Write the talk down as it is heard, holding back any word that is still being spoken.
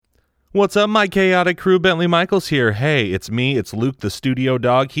What's up, my chaotic crew? Bentley Michaels here. Hey, it's me. It's Luke, the studio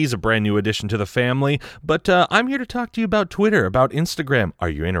dog. He's a brand new addition to the family. But I'm here to talk to you about Twitter, about Instagram. Are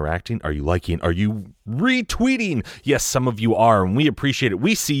you interacting? Are you liking? Are you retweeting? Yes, some of you are, and we appreciate it.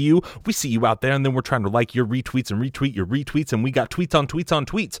 We see you. We see you out there, and then we're trying to like your retweets and retweet your retweets, and we got tweets on tweets on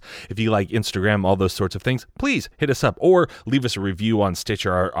tweets. If you like Instagram, all those sorts of things, please hit us up or leave us a review on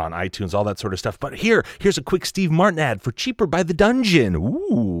Stitcher or on iTunes, all that sort of stuff. But here's a quick Steve Martin ad for Cheaper by the Dungeon.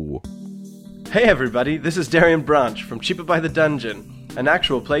 Ooh. Hey everybody, this is Darian Branch from Cheaper by the Dungeon, an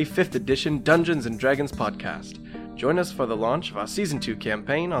actual play 5th edition Dungeons & Dragons podcast. Join us for the launch of our Season 2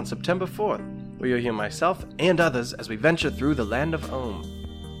 campaign on September 4th, where you'll hear myself and others as we venture through the land of Ohm.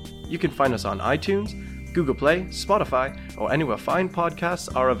 You can find us on iTunes, Google Play, Spotify, or anywhere fine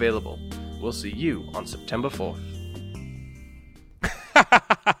podcasts are available. We'll see you on September 4th.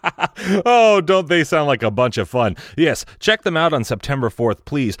 Oh, don't they sound like a bunch of fun? Yes, check them out on September 4th,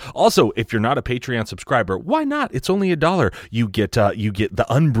 please. Also, if you're not a Patreon subscriber, why not? It's only $1. You get the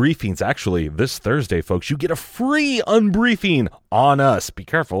unbriefings. Actually, this Thursday, folks, you get a free unbriefing on us. Be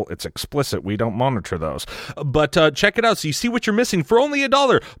careful, it's explicit. We don't monitor those. But check it out so you see what you're missing for only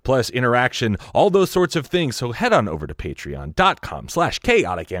 $1. Plus interaction, all those sorts of things. So head on over to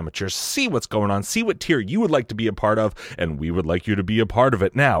patreon.com/chaoticamateurs. See what's going on. See what tier you would like to be a part of, and we would like you to be a part of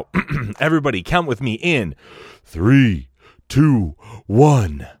it. Now, everybody count with me in 3, 2,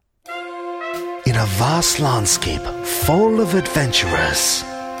 1. In a vast landscape full of adventurers,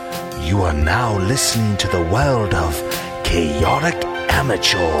 you are now listening to the world of Chaotic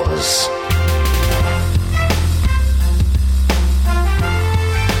Amateurs.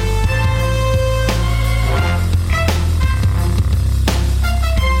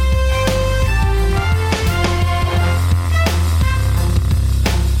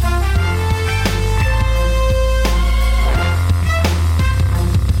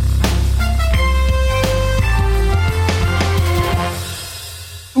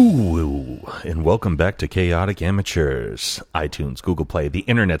 And welcome back to Chaotic Amateurs, iTunes, Google Play, the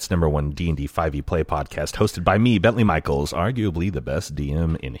internet's #1 D&D 5e play podcast, hosted by me, Bentley Michaels, arguably the best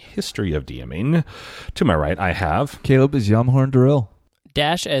DM in history of DMing. To my right, I have Caleb is Yamhorn Darrell.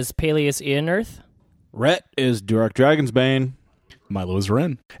 Dash as Peleus Eonerth. Rhett is Durak Dragonsbane. Milo is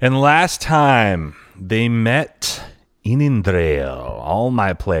Ren. And last time they met Inindrel. All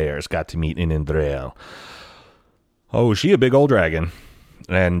my players got to meet Inindrel. Oh, she a big old dragon.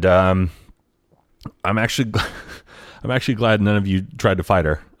 And I'm actually glad none of you tried to fight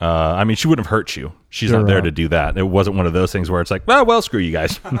her. I mean, she wouldn't have hurt you. She's not there to do that. It wasn't one of those things where it's like, well, screw you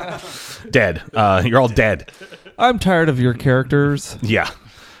guys. Dead. You're all dead. I'm tired of your characters. Yeah,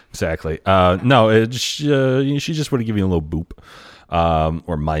 exactly. No, she just would have given you a little boop.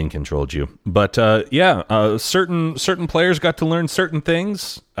 Or mind controlled you. But certain players got to learn certain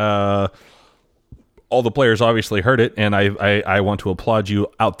things. All the players obviously heard it, and I want to applaud you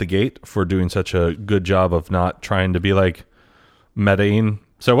out the gate for doing such a good job of not trying to be like metaing.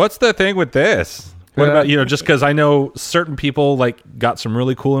 So what's the thing with this? What about, just because I know certain people like got some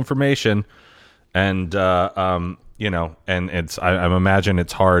really cool information, and and it's I imagine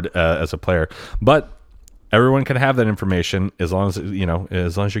it's hard as a player, but everyone can have that information as long as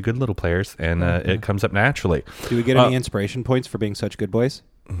you're good little players, and it comes up naturally. Do we get any inspiration points for being such good boys?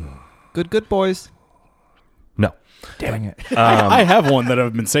 Good boys. No. Dang it. I have one that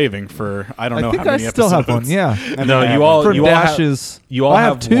I've been saving for I don't know how many episodes. I still have one, yeah. No, you all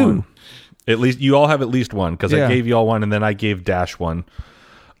have two. One. At least you all have at least one, because I gave you all one, and then I gave Dash one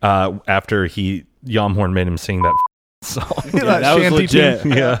after Yamhorn made him sing that song. That was legit.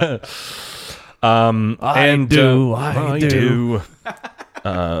 Yeah. I do.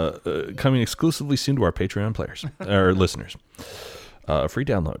 Coming exclusively soon to our Patreon players or listeners. Free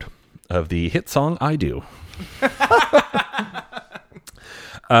download of the hit song "I Do."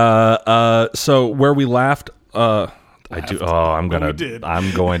 So where we laughed, I'm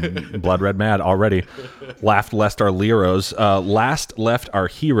going blood red mad already. Last left our heroes.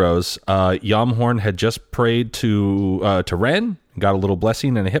 Yamhorn had just prayed to Ren, got a little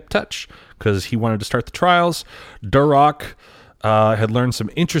blessing and a hip touch because he wanted to start the trials. Durak had learned some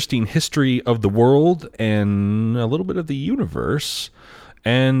interesting history of the world and a little bit of the universe.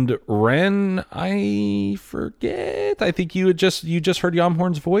 And Ren, I forget. I think you just heard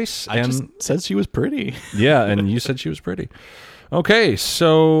Yamhorn's voice. I just said she was pretty. Yeah, and you said she was pretty. Okay,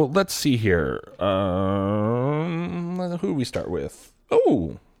 so let's see here. Who do we start with?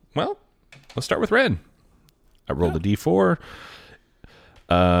 Oh, well, let's start with Ren. I rolled a D4.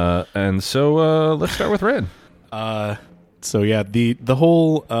 And so let's start with Ren. So yeah, the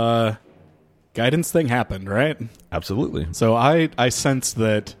whole guidance thing happened, right? Absolutely. So I sensed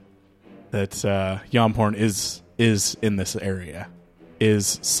that that Yomhorn is in this area.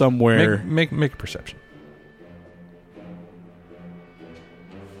 Is somewhere. Make a perception.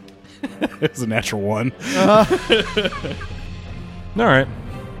 It's a natural 1. All right.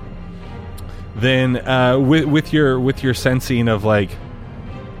 Then with your sensing of like,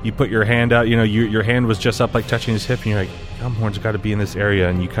 you put your hand out. Your hand was just up, like touching his hip, and you're like, Yomhorn's got to be in this area,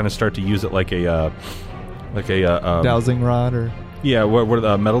 and you kind of start to use it like a dowsing rod or what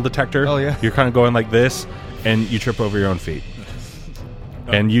a metal detector. Oh yeah. You're kind of going like this, and you trip over your own feet,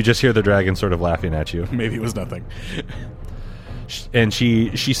 and you just hear the dragon sort of laughing at you. Maybe it was nothing. And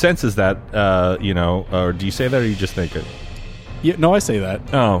she senses that, or do you say that, or you just think it? Yeah, no, I say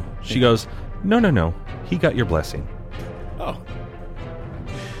that. Oh, she goes, no, he got your blessing. Oh,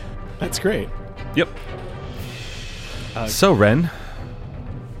 that's great. Yep. So, Ren,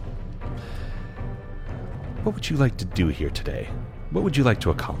 what would you like to do here today? What would you like to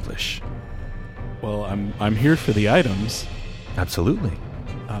accomplish? Well, I'm here for the items. Absolutely.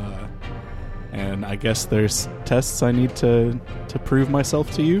 And I guess there's tests I need to prove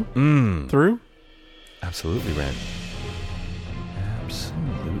myself to you through. Absolutely, Ren.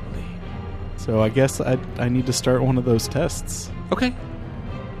 Absolutely. So I guess I need to start one of those tests. Okay.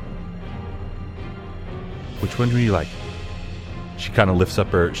 Which one do you like? She kind of lifts up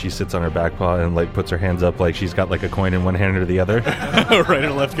she sits on her back paw and like puts her hands up like she's got like a coin in one hand or the other. Right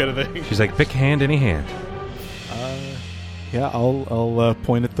or left kind of thing. She's like, pick a hand, any hand. Yeah, I'll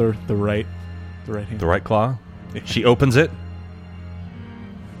point at the right hand. The right claw. She opens it,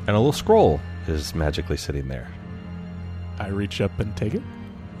 and a little scroll is magically sitting there. I reach up and take it.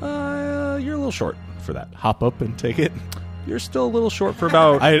 You're a little short for that. Hop up and take it. You're still a little short for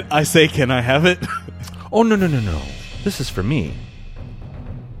about... I say, can I have it? Oh, no. This is for me.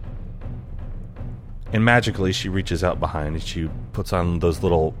 And magically, she reaches out behind and she puts on those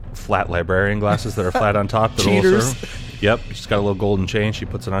little flat librarian glasses that are flat on top. Cheaters. Yep. She's got a little golden chain. She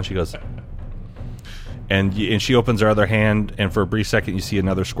puts it on. She goes... And she opens her other hand, and for a brief second, you see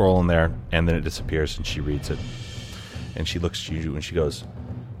another scroll in there, and then it disappears, and she reads it. And she looks at you, and she goes...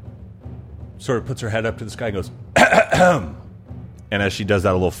 Sort of puts her head up to the sky and goes... And as she does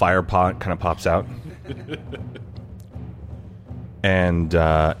that, a little fire pot kind of pops out. And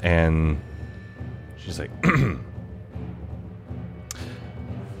she's like...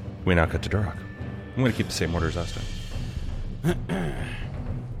 We now cut to Duroc. I'm going to keep the same order as last time.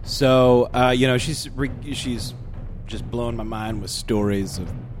 So, she's just blowing my mind with stories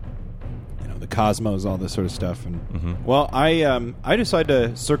of, the cosmos, all this sort of stuff. And well, I decide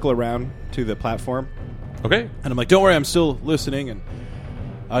to circle around to the platform. Okay. And I'm like, don't worry, I'm still listening. And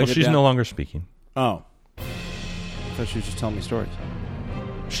she's no longer speaking. Oh. I thought she was just telling me stories.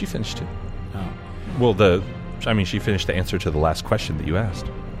 She finished it. Oh. Well, she finished the answer to the last question that you asked.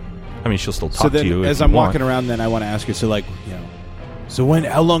 I mean, she'll still talk so then, to you. As I'm walking around, then I want to ask her, so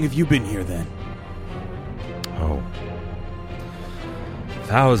how long have you been here then? Oh.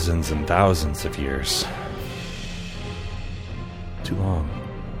 Thousands and thousands of years. Too long.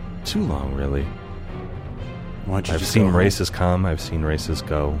 Too long, really. I've seen races come. I've seen races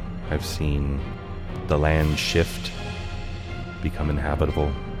go. I've seen the land shift, become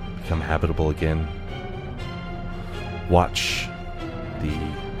habitable again. Watch the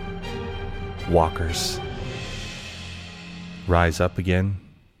walkers rise up again.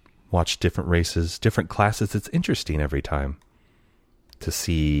 Watch different races, different classes. It's interesting every time to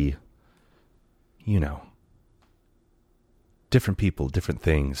see, different people, different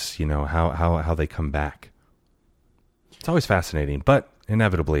things, how they come back. It's always fascinating, but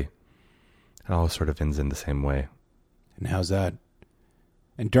inevitably, it always sort of ends in the same way. And how's that?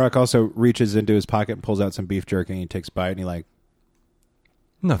 And Duroc also reaches into his pocket and pulls out some beef jerky, and he takes a bite, and he like...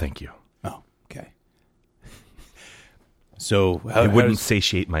 No, thank you. Oh, okay. So... It wouldn't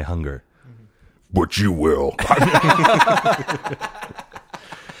satiate my hunger. But you will.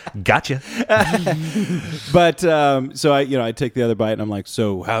 Gotcha. But, so I take the other bite, and I'm like,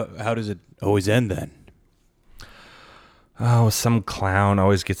 so how does it always end then? Oh, some clown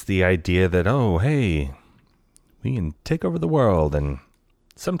always gets the idea that, oh, hey, we can take over the world, and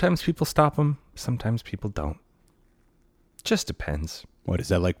sometimes people stop them, sometimes people don't. Just depends. What, is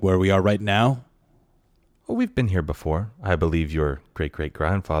that like where we are right now? Well, we've been here before. I believe your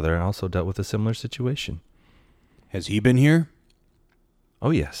great-great-grandfather also dealt with a similar situation. Has he been here? Oh,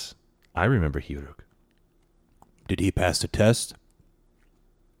 yes. I remember Huruk. Did he pass the test?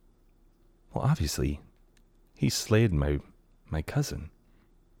 Well, obviously, he slayed my cousin.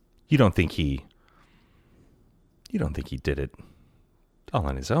 You don't think he did it all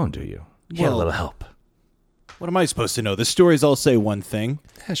on his own, do you? He had a little help. What am I supposed to know? The stories all say one thing.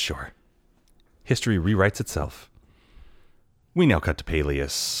 Yeah, sure. history rewrites itself. We now cut to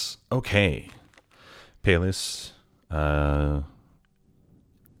Peleus. Okay. Peleus, I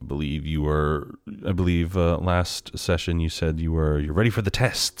believe last session you said you're ready for the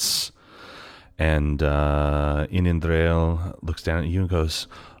tests. And Inindrel looks down at you and goes,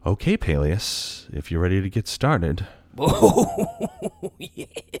 okay, Peleus, if you're ready to get started. Oh,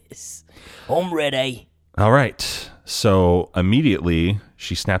 yes. I'm ready. All right. So immediately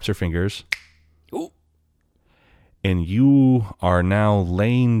she snaps her fingers. Ooh. And you are now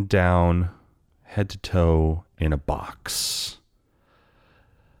laying down head to toe in a box.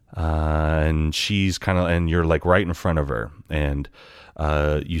 And she's and you're like right in front of her. And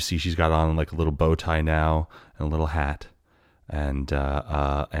you see she's got on like a little bow tie now and a little hat. And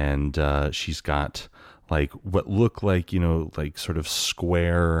she's got like what look like, like sort of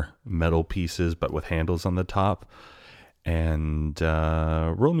square metal pieces, but with handles on the top. And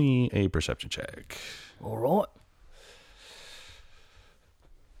roll me a perception check. All right.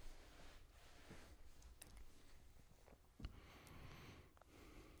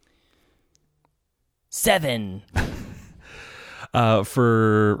 Seven.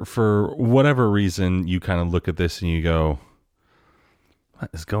 For whatever reason, you kind of look at this and you go,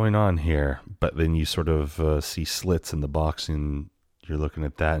 what is going on here? But then you sort of see slits in the box and you're looking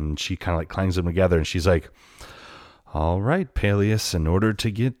at that, and she kind of like clangs them together and she's like, all right, Peleus, in order to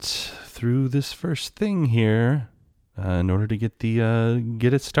get through this first thing here, in order to get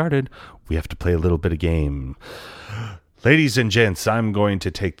it started, we have to play a little bit of game. Ladies and gents, I'm going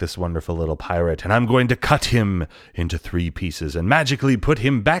to take this wonderful little pirate and I'm going to cut him into 3 pieces and magically put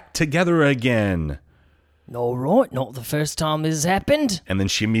him back together again. All right, not the first time this has happened. And then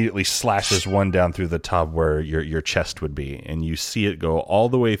she immediately slashes one down through the top where your chest would be. And you see it go all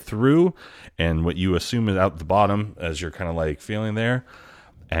the way through. And what you assume is out the bottom as you're kind of like feeling there.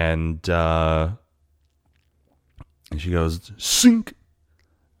 And she goes, sink.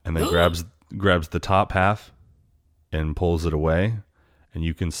 And then grabs the top half and pulls it away. And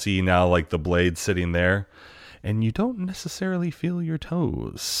you can see now like the blade sitting there. And you don't necessarily feel your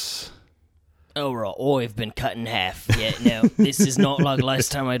toes. All right, I've been cut in half. Yeah, no, this is not like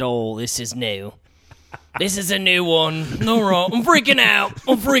last time at all. This is new. This is a new one. All right, I'm freaking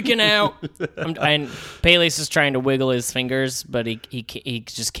out. And Peleus is trying to wiggle his fingers, but he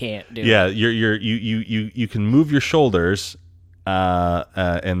just can't do it. Yeah, you can move your shoulders,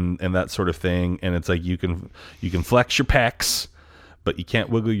 and that sort of thing, and it's like you can flex your pecs, but you can't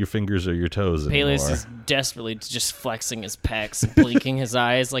wiggle your fingers or your toes anymore. Peleus is desperately just flexing his pecs and blinking his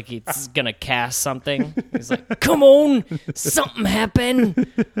eyes like he's gonna cast something. He's like, come on, something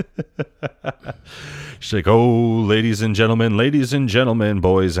happen. She's like, oh, ladies and gentlemen,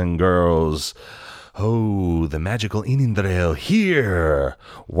 boys and girls. Oh, the magical Inindrel here.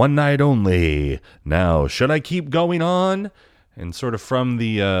 One night only. Now, should I keep going on? And sort of from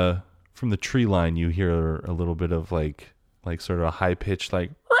the tree line, you hear a little bit of like sort of a high pitched like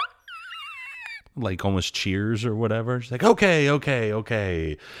almost cheers or whatever. She's like,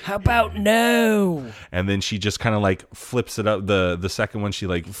 okay. How about no? And then she just kind of like flips it up. The second one, she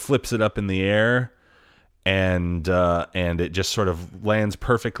like flips it up in the air, and it just sort of lands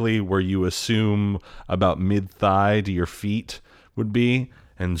perfectly where you assume about mid thigh to your feet would be,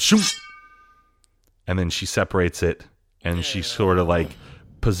 and shoot. And then she separates it, and she sort of like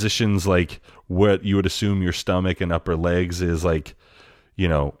positions like what you would assume your stomach and upper legs is like,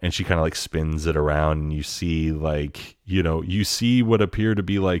 and she kind of like spins it around, and you see like, you see what appear to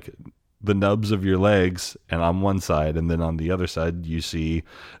be like the nubs of your legs, and on one side, and then on the other side you see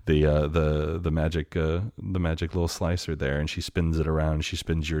the magic little slicer there, and she spins it around. She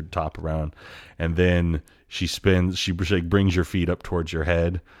spins your top around, and then she brings your feet up towards your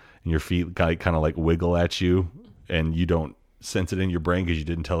head, and your feet kind of like wiggle at you, and you don't sense it in your brain because you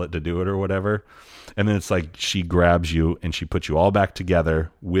didn't tell it to do it or whatever. And then it's like she grabs you and she puts you all back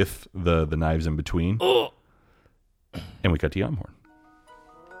together with the knives in between. And we cut to Yamhorn.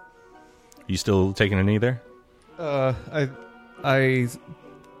 You still taking a knee there? I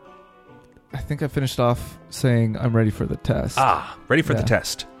think I finished off saying I'm ready for the test. Ready for the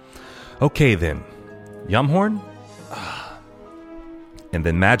test. Okay then. Yamhorn. And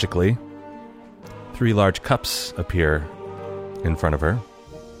then magically 3 large cups appear in front of her.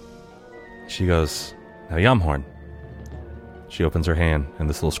 She goes, now Yamhorn. She opens her hand and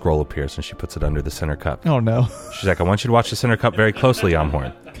this little scroll appears and she puts it under the center cup. Oh no. She's like, I want you to watch the center cup very closely,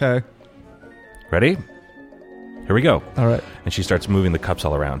 Yamhorn. Okay. Ready? Here we go. All right. And she starts moving the cups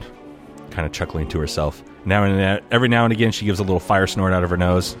all around, kind of chuckling to herself. Every now and again she gives a little fire snort out of her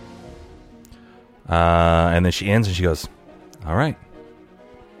nose. And then she ends and she goes, all right.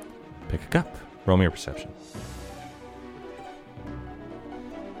 Pick a cup. Roll me your perception.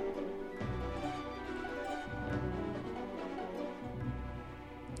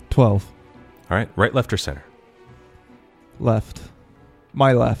 12. All right. Right, left, or center? Left.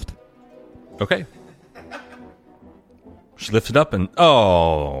 My left. Okay. She lifts it up and...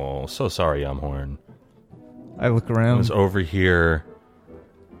 Oh, so sorry, Yamhorn. I look It around. was over here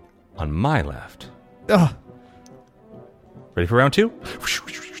on my left. Ugh. Ready for round 2?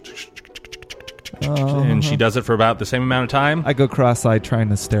 And she does it for about the same amount of time. I go cross-eyed trying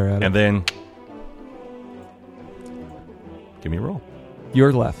to stare at it. And then... Give me a roll.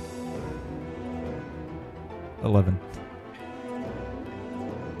 Your left. 11.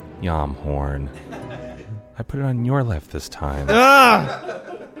 Yamhorn. I put it on your left this time.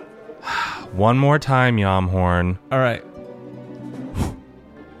 One more time, Yamhorn. All right.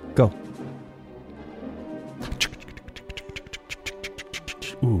 Go.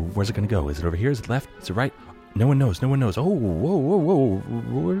 Ooh, where's it going to go? Is it over here? Is it left? Is it right? No one knows. No one knows. Oh, whoa, whoa, whoa.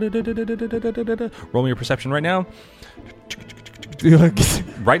 Roll me your perception right now.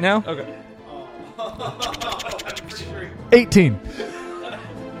 Right now? Okay. 18.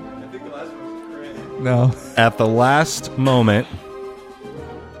 No. At the last moment,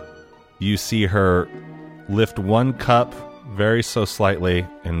 you see her lift one cup very so slightly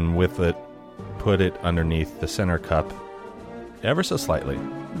and with it put it underneath the center cup ever so slightly.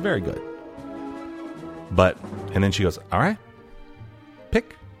 Very good. And then she goes, all right,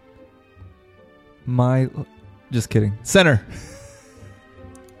 pick. Just kidding. Center.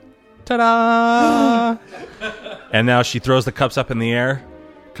 Ta-da! And now she throws the cups up in the air,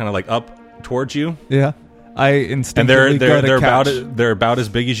 kind of like up towards you. Yeah. I And instinctively they're go to catch. they're about as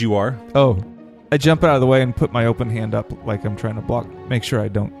big as you are. Oh. I jump out of the way and put my open hand up like I'm trying to block. Make sure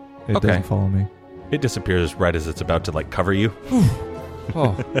it Okay. doesn't follow me. It disappears right as it's about to like cover you.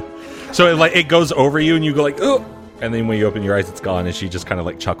 Oh. So it goes over you and you go like, oh, and then when you open your eyes, it's gone. And she just kind of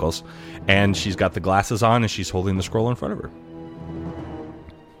like chuckles, and she's got the glasses on and she's holding the scroll in front of her.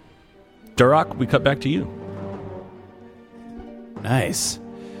 Duroc, we cut back to you. Nice.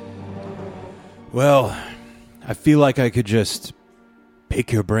 Well, I feel like I could just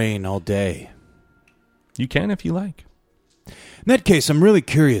pick your brain all day. You can if you like. In that case, I'm really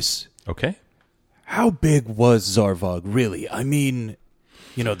curious. Okay. How big was Zarvog, really? I mean,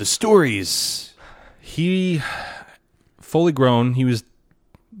 the stories. He, fully grown, he was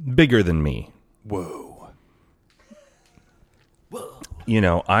bigger than me. Whoa.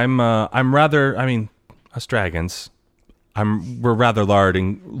 I'm rather, us dragons, we're rather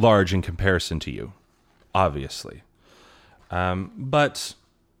large in comparison to you, obviously. But,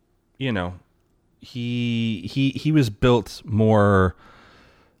 he was built more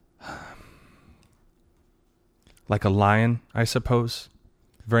like a lion, I suppose.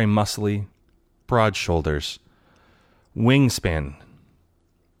 Very muscly, broad shoulders, wingspan,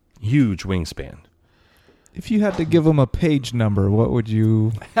 huge wingspan. If you had to give him a page number, what would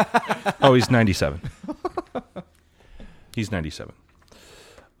you... Oh, he's 97. He's 97.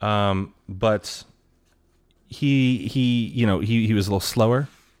 But he was a little slower,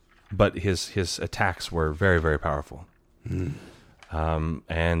 but his attacks were very, very powerful.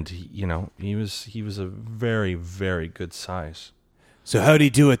 And he was a very, very good size. So how'd he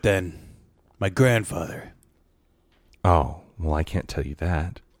do it then? My grandfather. Oh, well, I can't tell you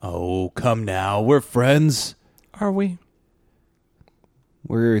that. Oh, come now. We're friends. Are we?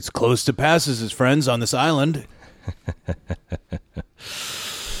 We're as close to passes as friends on this island.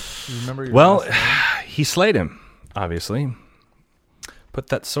 Remember your Well, last name? he slayed him, obviously. Put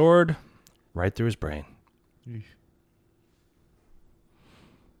that sword right through his brain.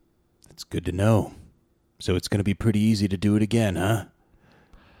 That's good to know. So it's going to be pretty easy to do it again, huh?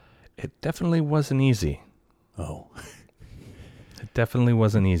 It definitely wasn't easy. Oh. It definitely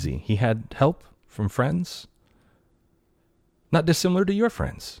wasn't easy. He had help from friends. Not dissimilar to your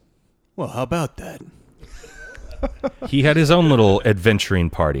friends. Well, how about that? He had his own little adventuring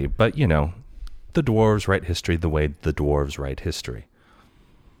party, but, the dwarves write history the way the dwarves write history.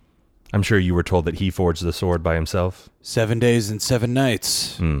 I'm sure you were told that he forged the sword by himself. 7 days and 7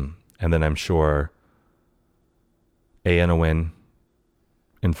 nights. And then I'm sure Aenowyn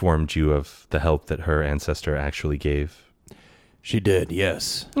informed you of the help that her ancestor actually gave. She did,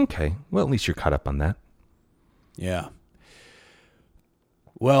 yes. Okay, well, at least you're caught up on that. Yeah.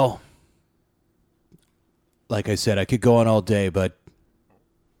 Well, like I said, I could go on all day, but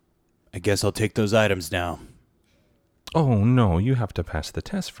I guess I'll take those items now. Oh, no, you have to pass the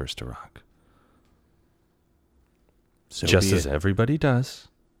test first, Duroc. So Just be as it. everybody does.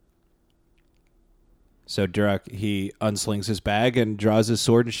 So Durak, he unslings his bag and draws his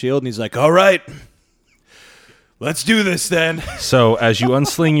sword and shield, and he's like, all right, let's do this then. So as you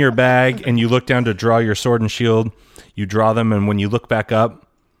unsling your bag and you look down to draw your sword and shield, you draw them, and when you look back up,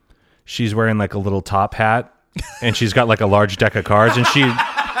 she's wearing like a little top hat, and she's got like a large deck of cards,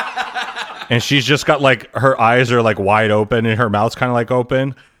 and she's just got like her eyes are like wide open and her mouth's kind of like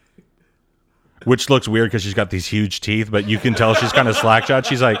open, which looks weird because she's got these huge teeth, but you can tell she's kind of slack-jawed.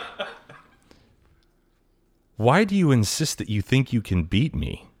 She's like, why do you insist that you think you can beat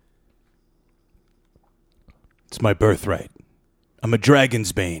me? It's my birthright. I'm a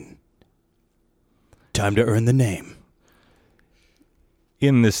dragon's bane. Time to earn the name.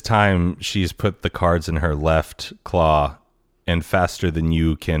 In this time, she's put the cards in her left claw, and faster than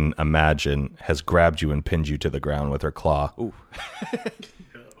you can imagine, has grabbed you and pinned you to the ground with her claw. Ooh.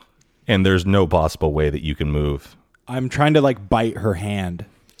 And there's no possible way that you can move. I'm trying to like bite her hand.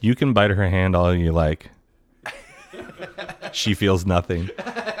 You can bite her hand all you like. She feels nothing.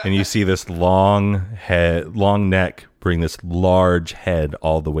 And you see this long neck bring this large head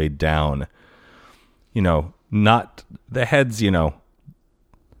all the way down. You know, not the head's, you know,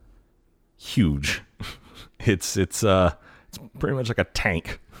 huge. It's pretty much like a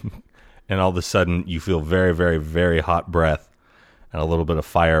tank. And all of a sudden you feel very, very, very hot breath, and a little bit of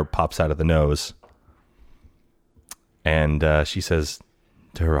fire pops out of the nose. And she says,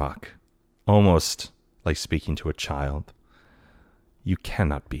 Durak, almost like speaking to a child, you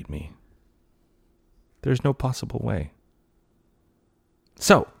cannot beat me. There's no possible way.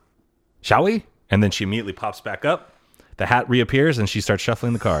 So, shall we? And then she immediately pops back up. The hat reappears, and she starts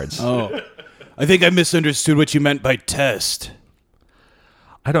shuffling the cards. Oh, I think I misunderstood what you meant by test.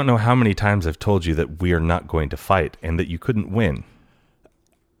 I don't know how many times I've told you that we are not going to fight and that you couldn't win.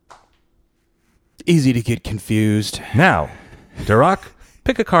 Easy to get confused. Now, Durak,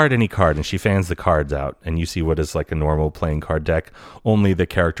 pick a card, any card, and she fans the cards out, and you see what is like a normal playing card deck, only the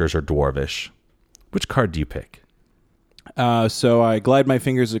characters are dwarvish. Which card do you pick? So I glide my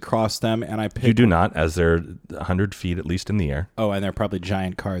fingers across them, and I pick... You do not, as they're 100 feet at least in the air. Oh, and they're probably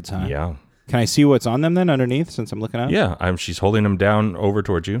giant cards, huh? Yeah. Can I see what's on them then underneath, since I'm looking up? Yeah, she's holding them down over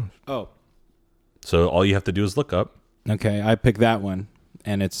towards you. Oh. So all you have to do is look up. Okay, I pick that one,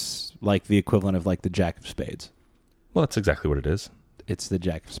 and it's like the equivalent of like the Jack of Spades. Well, that's exactly what it is. It's the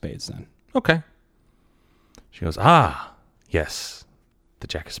Jack of Spades then. Okay. She goes, yes, the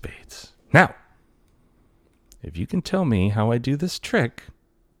Jack of Spades. Now, if you can tell me how I do this trick,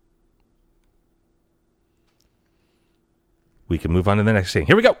 we can move on to the next thing.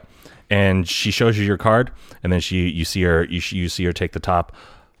 Here we go. And she shows you your card, and then you see her take the top,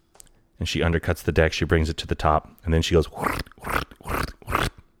 and she undercuts the deck. She brings it to the top, and then she goes.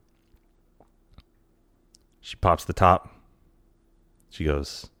 She pops the top. She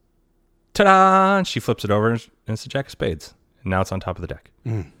goes, ta-da! And she flips it over, and it's the Jack of Spades. And now it's on top of the deck.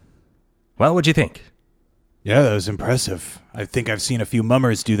 Well, what'd you think? Yeah, that was impressive. I think I've seen a few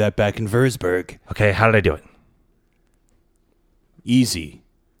mummers do that back in Würzburg. Okay, how did I do it? Easy.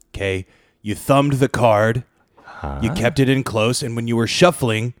 Okay, you thumbed the card, you kept it in close, and when you were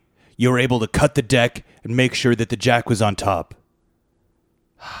shuffling, you were able to cut the deck and make sure that the Jack was on top.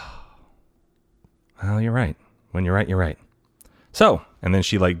 Well, you're right. When you're right, you're right. So, and then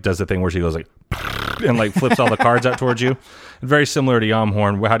she like does the thing where she goes like, and like flips all the cards out towards you. Very similar to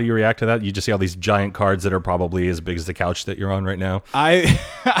Yamhorn. How do you react to that? You just see all these giant cards that are probably as big as the couch that you're on right now.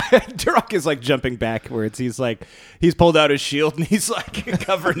 Durak is like jumping backwards. He's pulled out his shield and he's like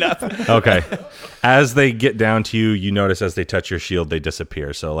covering up. Okay. As they get down to you, you notice as they touch your shield, they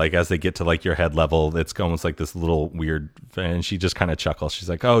disappear. So like as they get to like your head level, it's almost like this little weird, and she just kind of chuckles. She's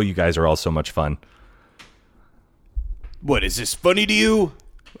like, oh, you guys are all so much fun. What, is this funny to you?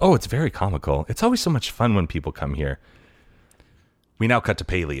 Oh, it's very comical. It's always so much fun when people come here. We now cut to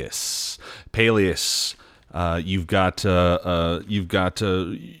Peleus. Peleus, you're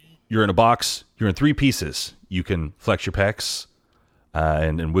in a box. You're in 3 pieces. You can flex your pecs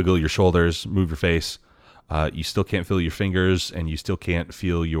and wiggle your shoulders, move your face. You still can't feel your fingers, and you still can't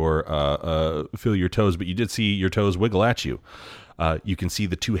feel your toes. But you did see your toes wiggle at you. You can see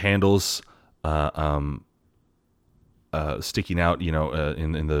the 2 handles sticking out,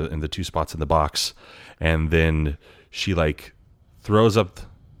 in the 2 spots in the box, and then she like throws up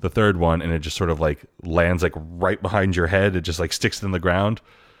the 3rd one, and it just sort of like lands like right behind your head. It just like sticks in the ground.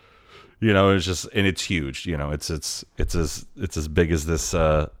 It's just, and it's huge. It's as big as this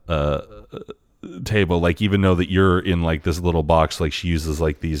table. Like even though that you're in like this little box, like she uses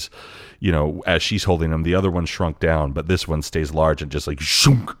like these, as she's holding them, the other one shrunk down, but this one stays large and just like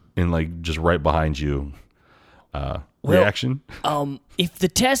shoonk, and like just right behind you. reaction? If the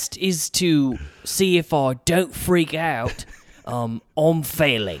test is to see if I don't freak out, I'm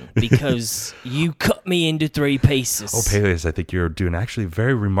failing because you cut me into 3 pieces. Oh, Peleus, I think you're doing actually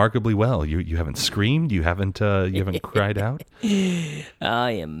very remarkably well. You haven't screamed, you haven't cried out.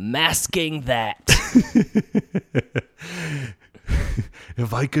 I am masking that.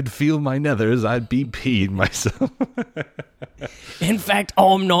 If I could feel my nethers, I'd be peeing myself. In fact,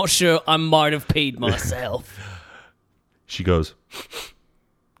 I'm not sure. I might have peed myself. She goes,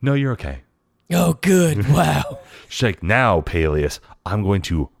 "No, you're okay." Oh, good. Wow. She's like, "Now, Peleus, I'm going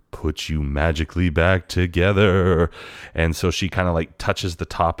to put you magically back together." And so she kind of like touches the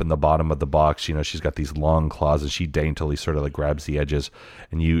top and the bottom of the box. You know, she's got these long claws and she daintily sort of like grabs the edges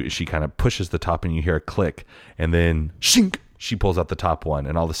and she kind of pushes the top and you hear a click. And then shink, she pulls out the top one.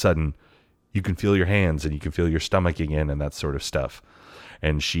 And all of a sudden you can feel your hands and you can feel your stomach again and that sort of stuff.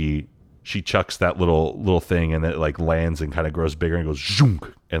 And she chucks that little thing and it like lands and kind of grows bigger and goes zoom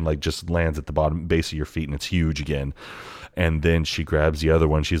and like just lands at the bottom base of your feet and it's huge again. And then she grabs the other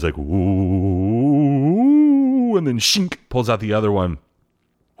one. She's like, "Ooh," and then shink, pulls out the other one.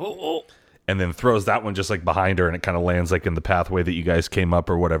 And then throws that one just like behind her and it kind of lands like in the pathway that you guys came up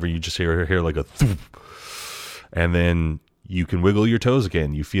or whatever. You just hear like a thump. And then you can wiggle your toes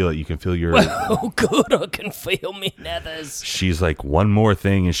again. You feel it. You can feel your... Oh, good. I can feel me nethers. She's like, "One more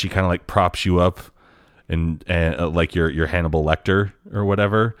thing." And she kind of like props you up and like your Hannibal Lecter or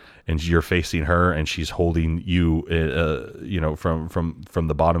whatever. And you're facing her and she's holding you, from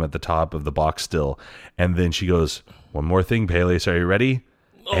the bottom at the top of the box still. And then she goes, "One more thing, Peleus. Are you ready?"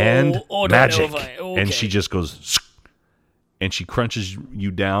 And magic. Okay. And she just goes, and she crunches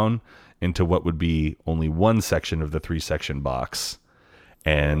you down into what would be only one section of the 3-section box.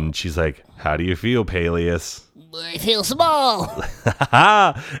 And she's like, "How do you feel, Peleus?" I feel small.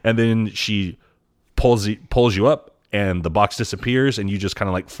 And then she pulls you up and the box disappears and you just kind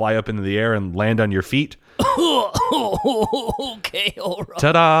of like fly up into the air and land on your feet. Okay, all right.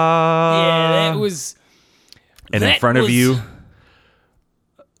 Ta-da! Yeah, that was... And in front of you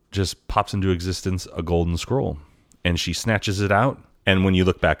just pops into existence a golden scroll. And she snatches it out. And when you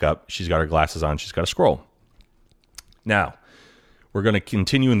look back up, she's got her glasses on. She's got a scroll. Now, we're going to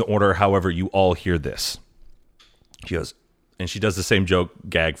continue in the order. However, you all hear this. She goes, and she does the same joke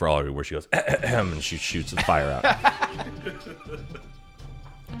gag for all of you where she goes, and she shoots the fire out.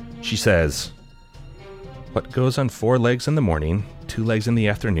 She says, "What goes on 4 legs in the morning, 2 legs in the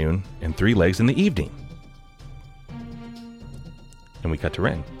afternoon, and 3 legs in the evening?" And we cut to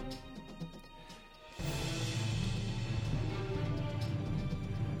Ren.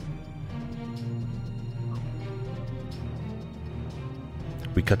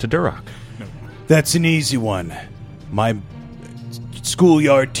 We cut to Duroc. That's an easy one. My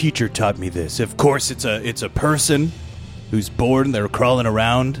schoolyard teacher taught me this. Of course, it's a person who's born, they're crawling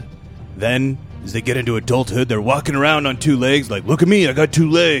around. Then, as they get into adulthood, they're walking around on 2 legs, like, "Look at me, I got 2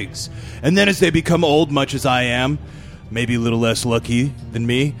 legs." And then as they become old, much as I am, maybe a little less lucky than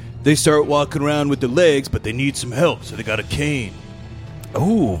me, they start walking around with their legs, but they need some help, so they got a cane.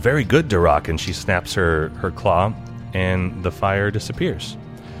 Oh, very good, Duroc. And she snaps her claw, and the fire disappears.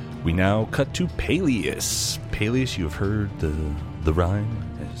 We now cut to Peleus. Peleus, you have heard the rhyme.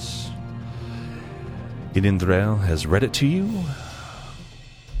 As Idindrael has read it to you.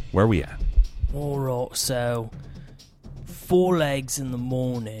 Where are we at? All right, so 4 legs in the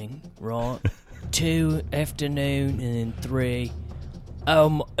morning, right? 2 afternoon, and then 3.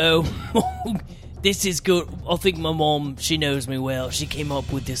 This is good. I think my mom, she knows me well. She came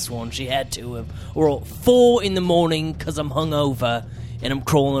up with this one. She had to have. All right, 4 in the morning because I'm hungover and I'm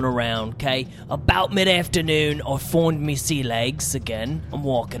crawling around, okay? About mid-afternoon, I find me sea legs again. I'm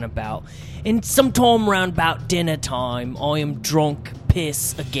walking about. And sometime around about dinner time, I am drunk,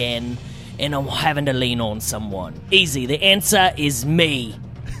 piss again, and I'm having to lean on someone. Easy. The answer is me.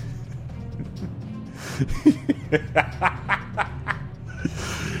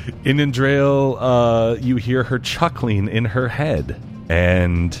 Idindrael, you hear her chuckling in her head.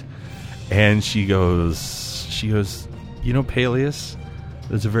 And she goes, "You know, Peleus,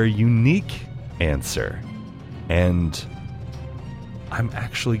 there's a very unique answer, and I'm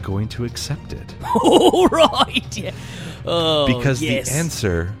actually going to accept it." All right, yeah. Oh, because yes. the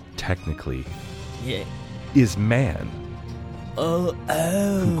answer, technically, Yeah. is man, Oh.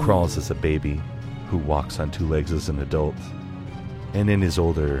 who crawls as a baby, who walks on 2 legs as an adult, and in his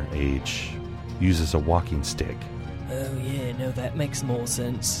older age, uses a walking stick. Oh, yeah, no, that makes more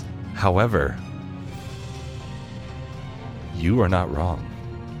sense. However, you are not wrong,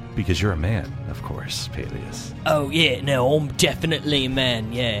 because you're a man, of course, Peleus. Oh, yeah, no, I'm definitely a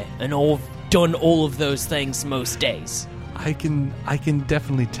man, yeah. And I've done all of those things most days. I can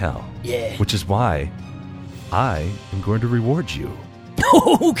definitely tell. Yeah. Which is why I am going to reward you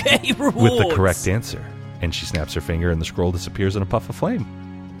Okay, rewards. with the correct answer. And she snaps her finger and the scroll disappears in a puff of flame.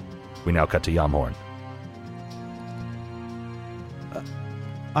 We now cut to Yamhorn.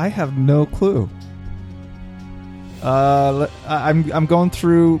 I have no clue. I'm going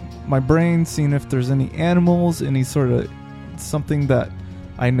through my brain, seeing if there's any animals, any sort of something that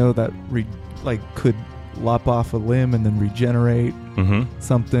I know that could lop off a limb and then regenerate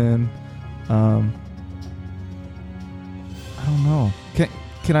something. I don't know.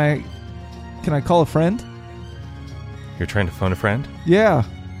 Can I call a friend? You're trying to phone a friend? Yeah.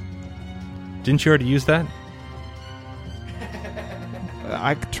 Didn't you already use that?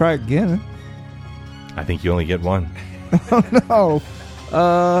 I could try again. I think you only get one. No.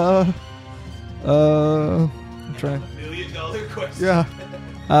 I'm trying. $1 million question. Yeah.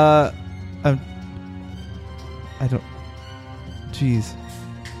 I don't. Jeez.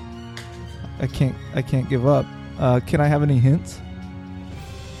 I can't give up. Can I have any hints?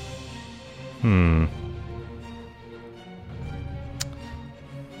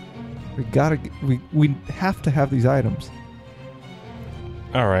 We have to have these items.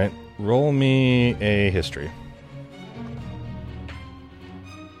 All right. Roll me a history.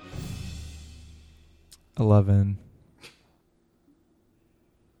 11.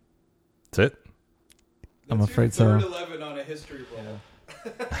 That's it? I'm afraid so. 11 on a history roll.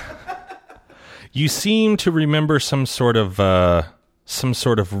 You seem to remember some sort of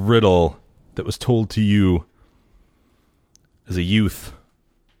riddle that was told to you as a youth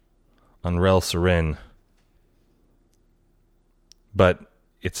on Rel Seren. But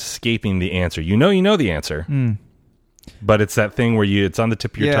it's escaping the answer. You know the answer. But it's that thing where it's on the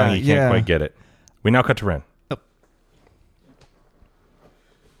tip of your tongue, you can't quite get it. We now cut to Ren.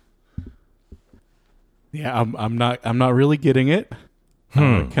 Yeah, I'm not really getting it.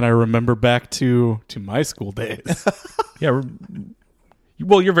 Can I remember back to my school days? Yeah.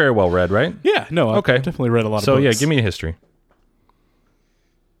 Well, you're very well read, right? Yeah, no, Okay. I've definitely read a lot of So books. yeah, give me a history.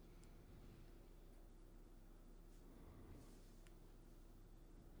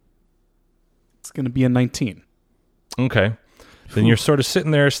 It's going to be a 19. Okay. Then you're sort of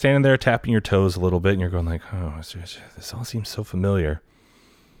sitting there, standing there, tapping your toes a little bit, and you're going like, oh, this all seems so familiar.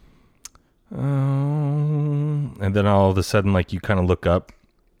 And then all of a sudden, like, you kind of look up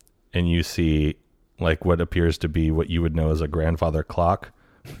and you see like what appears to be what you would know as a grandfather clock,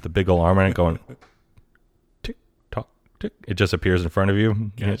 the big alarm on it going tick tock tick. It just appears in front of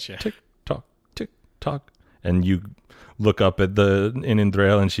you. Gotcha. Tick tock, and you look up at the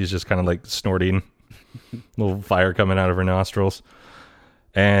Indrail, and she's just kind of like snorting, little fire coming out of her nostrils.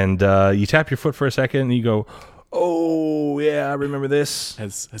 And you tap your foot for a second, and you go, "Oh yeah, I remember this."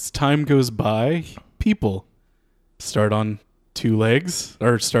 As time goes by, people start on 2 legs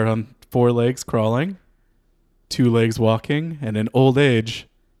or start on 4 legs crawling, 2 legs walking, and in old age,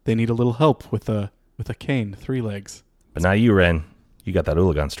 they need a little help with a cane, 3 legs. But now you, Ren, you got that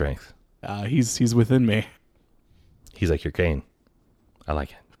Ulagan strength. He's within me. He's like your cane. I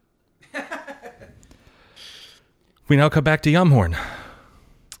like it. We now come back to Yamhorn.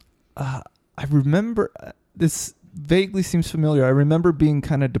 I remember this vaguely seems familiar. I remember being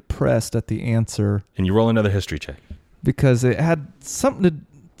kind of depressed at the answer And you roll another history check. because it had something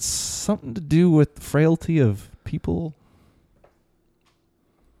to do with the frailty of people.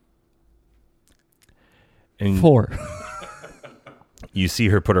 And 4. you see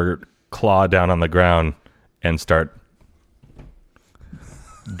her put her claw down on the ground and start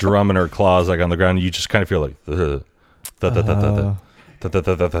drumming her claws like on the ground. You just kind of feel like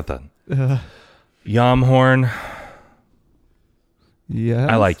Yamhorn, Yeah.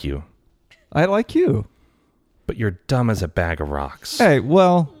 I like you, I like you. but you're dumb as a bag of rocks. Hey,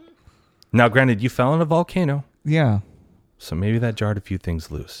 well, Now, granted, you fell in a volcano, yeah. so maybe that jarred a few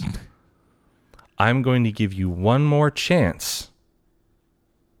things loose. I'm going to give you one more chance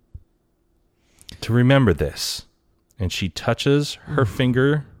to remember this. And she touches her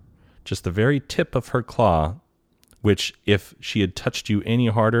finger, just the very tip of her claw, which if she had touched you any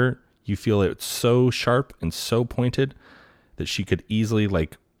harder, you feel it's so sharp and so pointed that she could easily,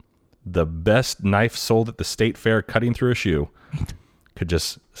 like the best knife sold at the state fair cutting through a shoe, could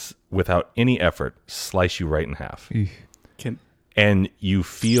just, without any effort, slice you right in half. Can And you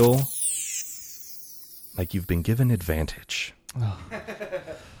feel like you've been given advantage.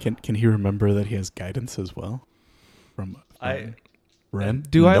 Can he remember that he has guidance as well? From Ren?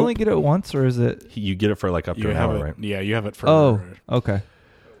 Do I Nope. only get it once, or is it? You get it for like up to You an have hour, it. right? Yeah, you have it for. Oh, okay.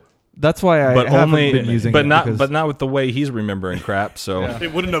 That's why I but haven't only, been using but it. not, because- but not with the way he's remembering crap. So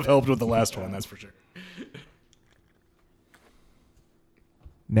It wouldn't have helped with the last one, that's for sure.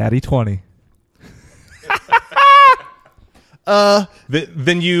 Natty 20.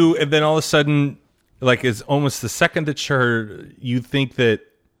 then all of a sudden, like, it's almost the second that you think that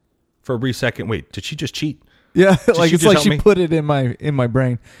for a brief second, wait, did she just cheat? Yeah, she like it's just like help she me? put it in my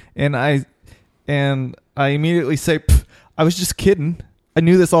brain, and I immediately say, "Pff, I was just kidding. I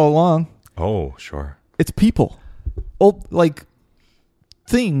knew this all along. Oh, sure. It's people. Oh, like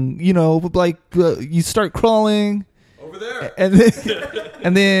thing, like you start crawling over there,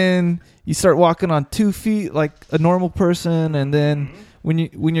 and then you start walking on 2 feet like a normal person, and then when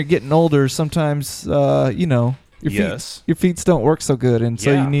you're getting older, sometimes your feet don't work so good, and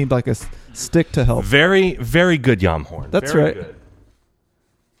so Yeah. you need like a stick to help. Very, very good, Yamhorn. That's Very right. Good.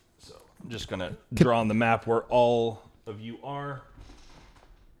 So I'm just gonna draw on the map where all of you are.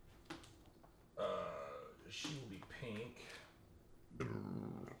 She will be pink.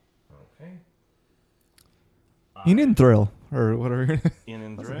 Okay. You need thrill or whatever. In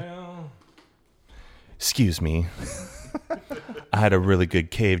and thrill. Excuse me. I had a really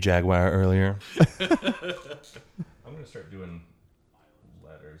good cave jaguar earlier. I'm gonna start doing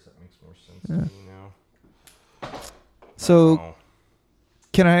letters. That makes more sense to me now. So Oh.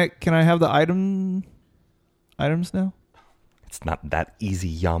 can I have the items now? It's not that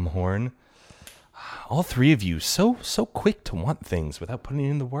easy, Yamhorn. All three of you so quick to want things without putting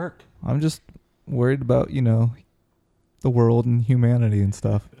in the work. I'm just worried about the world and humanity and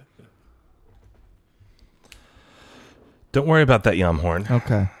stuff. Don't worry about that, Yamhorn.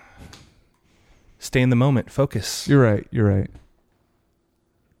 Okay, Stay in the moment. Focus. you're right. You're right.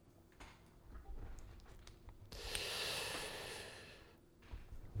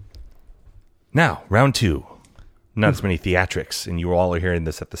 Now, round 2. Not as many theatrics, and you all are hearing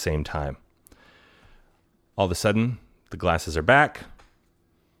this at the same time. All of a sudden, the glasses are back.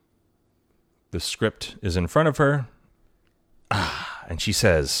 The script is in front of her. And she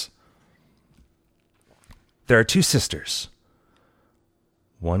says, there are 2 sisters.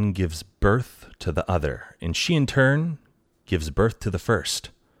 One gives birth to the other, and she in turn gives birth to the first.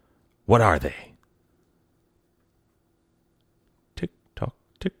 What are they? Tick tock,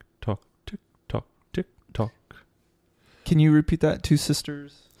 tick tock, tick tock, tick tock. Can you repeat that? 2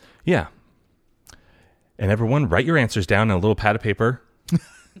 sisters. Yeah. And everyone, write your answers down on a little pad of paper.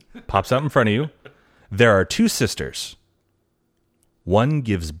 Pops out in front of you. There are 2 sisters. One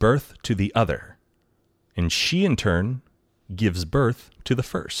gives birth to the other, and she in turn gives birth to the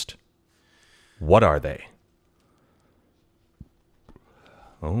first. What are they?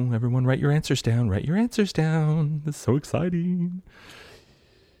 Oh, everyone, write your answers down. Write your answers down. It's so exciting.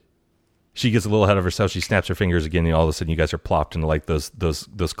 She gets a little ahead of herself. She snaps her fingers again, and all of a sudden you guys are plopped into like those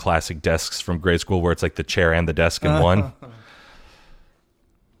classic desks from grade school where it's like the chair and the desk in one. All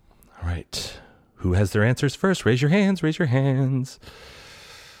right. Who has their answers first? Raise your hands. Raise your hands.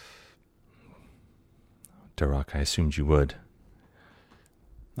 Darok, I assumed you would.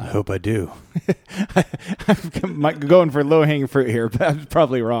 I hope I do. I'm going for low-hanging fruit here, but I'm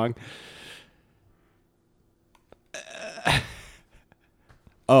probably wrong.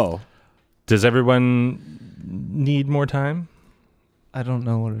 Oh. Does everyone need more time? I don't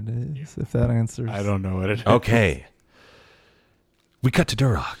know what it is. If that answers, I don't know what it is. Okay. We cut to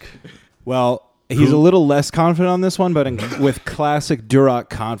Darok. Well, he's a little less confident on this one, but with classic Duroc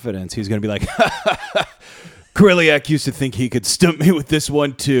confidence, he's going to be like, Corelliak used to think he could stump me with this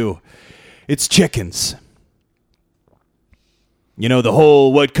one, too. It's chickens. You know, the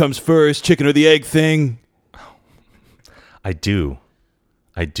whole what comes first, chicken or the egg thing? I do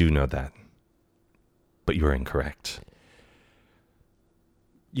know that. But you are incorrect.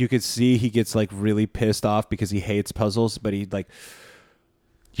 You could see he gets, like, really pissed off because he hates puzzles, but he, like...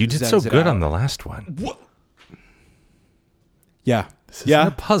 You did so Zens it good out. on the last one. Yeah. This isn't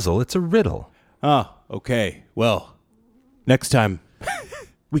a puzzle, it's a riddle. Oh, okay. Well, next time.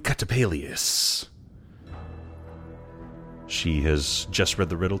 We cut to Peleus. She has just read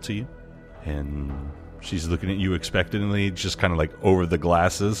the riddle to you, and she's looking at you expectantly, just kind of like over the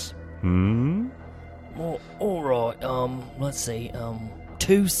glasses. Well, alright, let's see,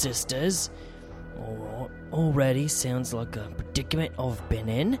 2 sisters. Alright, already sounds like a predicament I've been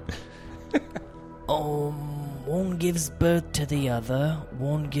in. One gives birth to the other,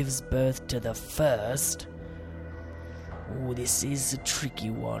 one gives birth to the first. Oh, this is a tricky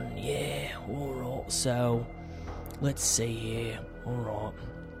one, yeah, alright, so, let's see here, alright.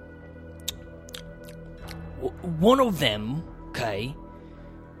 One of them, okay,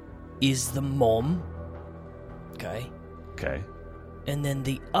 is the mom, okay? Okay. And then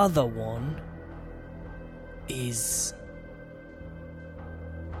the other one is...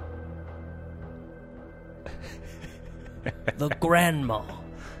 the grandma.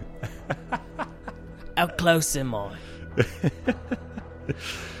 How close am I?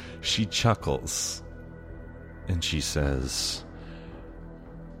 She chuckles and she says,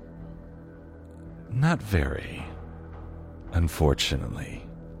 "Not very, unfortunately."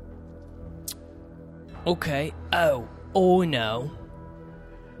 Okay. Oh, I know.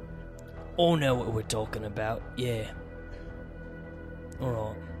 I know what we're talking about. Yeah.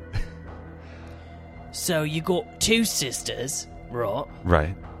 Alright. So you got two sisters, right?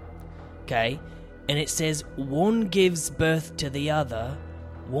 Right. Okay. And it says one gives birth to the other,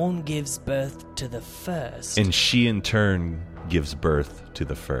 one gives birth to the first. And she in turn gives birth to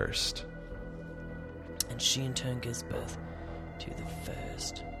the first. And she in turn gives birth to the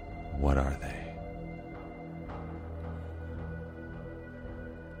first. What are they?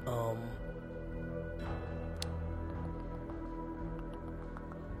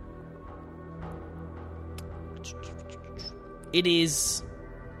 It is...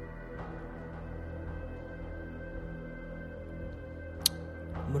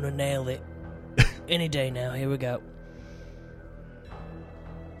 I'm gonna nail it. Any day now, here we go.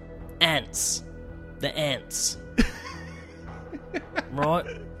 Ants. The ants. Right?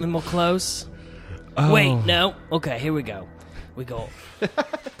 Am I close? Oh. Wait, no. Okay, here we go. We got...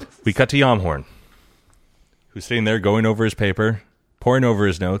 We cut to Yamhorn, who's sitting there going over his paper, poring over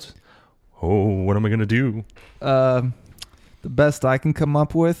his notes. Oh, what am I going to do? The best I can come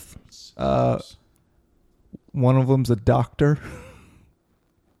up with, one of them's a doctor.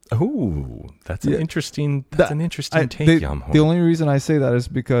 Oh, that's Yeah. an interesting. That- an interesting take, the, Yamhorn. the only reason I say that is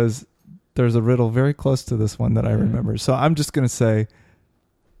because there's a riddle very close to this one that I remember. So I'm just going to say,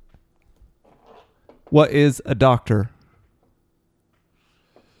 what is a doctor?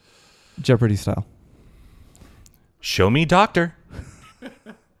 Jeopardy style. Show me doctor.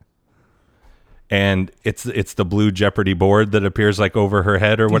 And it's the blue Jeopardy board that appears like over her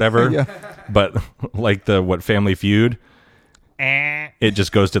head or whatever. Yeah. But like the Family Feud, it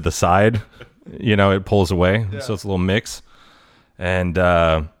just goes to the side. You know, it pulls away. Yeah. So it's a little mix. And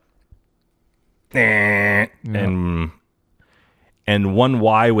and one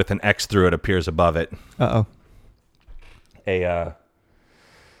Y with an X through it appears above it. Uh-oh.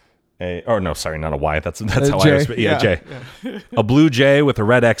 Or no, sorry, not a Y. That's how J. I was. Yeah, J. Yeah. A blue J with a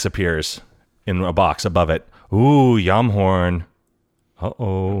red X appears in a box above it. Ooh, Yamhorn.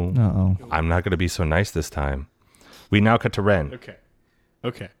 Uh-oh. Uh-oh. I'm not going to be so nice this time. We now cut to Ren.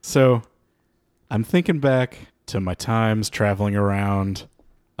 Okay. So I'm thinking back to my times traveling around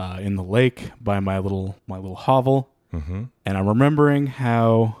in the lake by my little hovel, and I'm remembering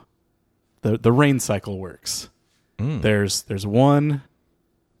how the rain cycle works. There's one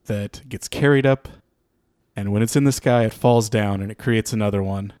that gets carried up, and when it's in the sky, it falls down and it creates another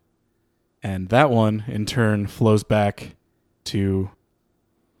one. And that one, in turn, flows back to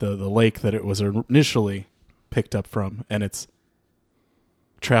the lake that it was initially picked up from, and it's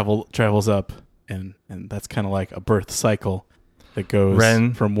travels up, and that's kind of like a birth cycle that goes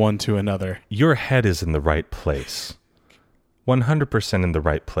Ren, from one to another. Your head is in the right place. 100% in the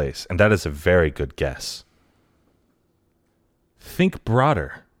right place, and that is a very good guess. Think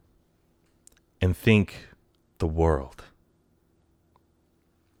broader, and think the world.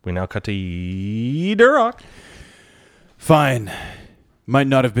 We now cut to Durok. Fine. Might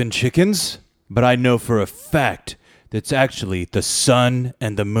not have been chickens, but I know for a fact that's actually the sun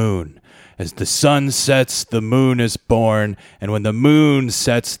and the moon. As the sun sets, the moon is born, and when the moon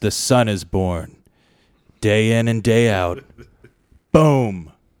sets, the sun is born. Day in and day out.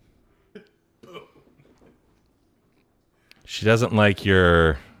 Boom. She doesn't like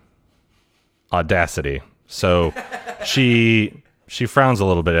your audacity, so she frowns a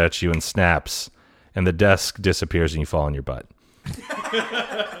little bit at you and snaps, and the desk disappears and you fall on your butt.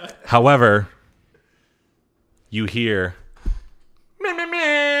 However, you hear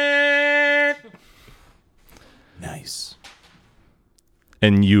Nice.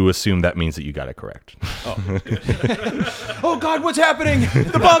 and you assume that means that you got it correct. Oh, God, what's happening?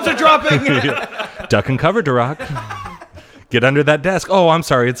 The bombs are dropping. Duck and cover, Durok. Get under that desk. Oh, I'm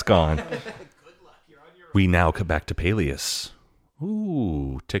sorry, it's gone. We now cut back to Peleus.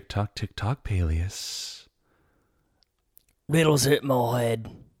 Ooh, tick-tock, Peleus. Riddles hit my head.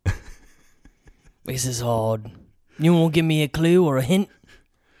 This is hard. You won't give me a clue or a hint?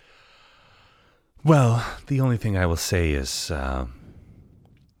 Well, the only thing I will say is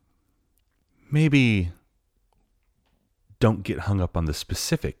maybe don't get hung up on the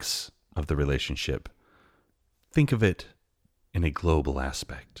specifics of the relationship. Think of it in a global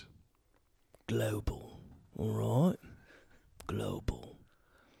aspect. Global. All right. Global.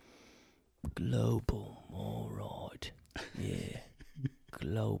 All right. Yeah.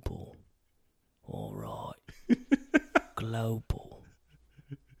 Global. All right. Global.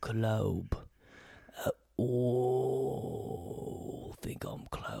 Globe. Oh, I think I'm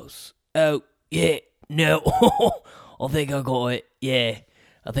close. Oh, yeah. No. I think I got it. Yeah.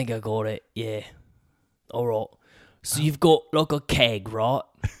 I think I got it. Yeah. All right. So you've got like a keg, right?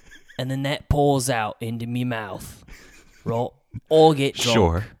 And then that pours out into me mouth, right? I get drunk.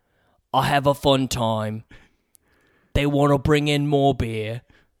 Sure. I have a fun time. They want to bring in more beer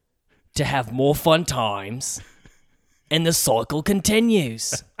to have more fun times. And the cycle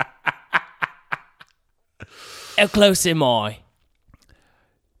continues. How close am I?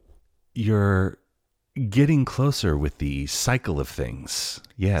 You're getting closer with the cycle of things.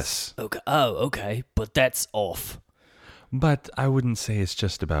 Yes. Okay. Oh, okay. But that's off. But I wouldn't say it's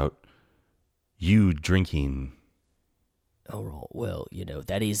just about you drinking. All right. Well,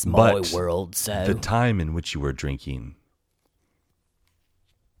 that is my But world, so... The time in which you were drinking.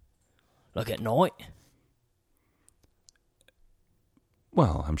 Like at night?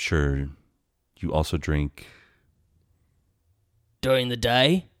 Well, I'm sure you also drink. During the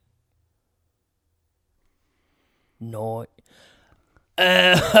day? Night.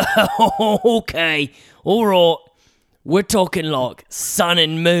 Okay. All right. We're talking like sun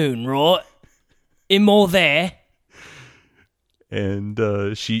and moon, right? Am I there? And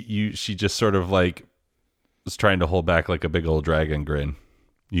she just sort of like was trying to hold back like a big old dragon grin.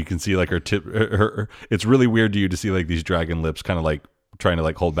 You can see like her tip. It's really weird to you to see like these dragon lips kind of like trying to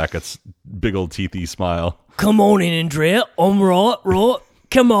like hold back its big old teethy smile. Come on in, Andrea. I'm right.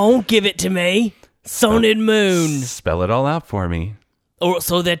 Come on, give it to me. Sun and moon. Spell it all out for me. Or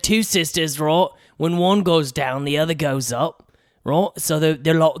so they're two sisters, right? When one goes down, the other goes up, right? So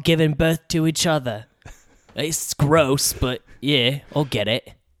they're like giving birth to each other. It's gross, but yeah, I'll get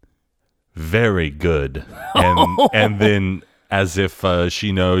it. Very good. And then as if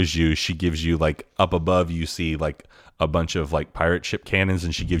she knows you, she gives you like up above, you see like a bunch of like pirate ship cannons,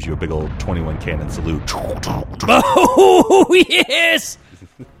 and she gives you a big old 21 cannon salute. Oh, yes!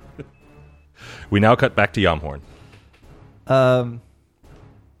 We now cut back to Yamhorn.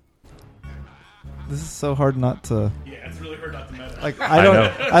 This is so hard not to. Yeah, it's really hard not to meta. Like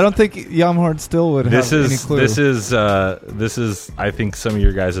I don't think Yamhorn still would have any clue. This is I think some of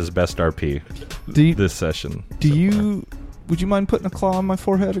your guys' best RP this session. Would you mind putting a claw on my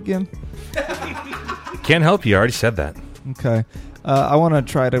forehead again? Can't help you. I already said that. Okay. I want to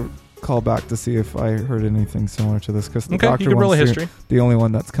try to call back to see if I heard anything similar to this, because the doctor you can roll a history. The only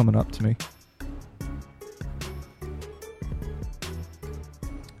one that's coming up to me.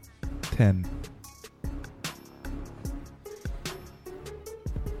 10.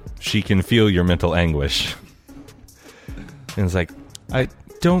 She can feel your mental anguish. And it's like, I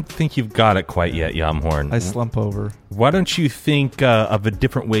don't think you've got it quite yet, Yamhorn. I slump over. Why don't you think of a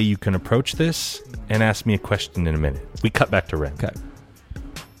different way you can approach this and ask me a question in a minute? We cut back to Ren. Okay.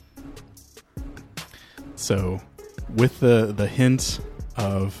 So, with the hint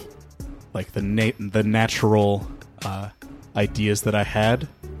of like the natural ideas that I had,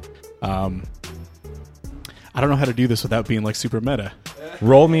 I don't know how to do this without being like super meta.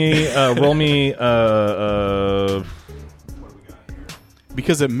 Roll me.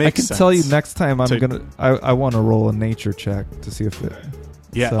 Because it makes sense. I can tell you next time I want to roll a nature check to see if it.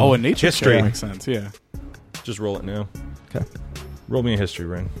 Yeah. So. A nature History. check makes sense. Yeah. Just roll it now. Okay. Roll me a history,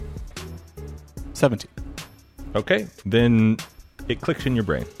 Ren. 17. Okay. Then it clicks in your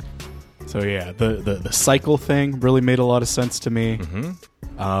brain. So yeah, the cycle thing really made a lot of sense to me.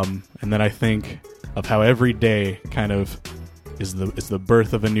 Mm-hmm. And then I think of how every day kind of is the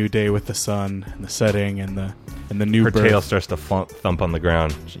birth of a new day with the sun and the setting and the new Her birth. tail starts to thump on the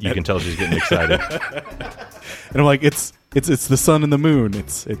ground. You can tell she's getting excited. And I'm like, it's the sun and the moon.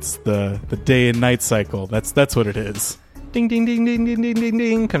 It's the day and night cycle. That's what it is. Ding, ding, ding, ding, ding, ding, ding,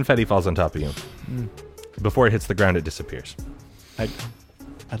 ding. Confetti falls on top of you. Before it hits the ground, it disappears. I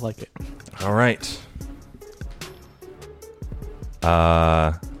like it. All right.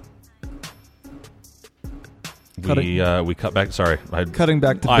 We cut back. Sorry, Cutting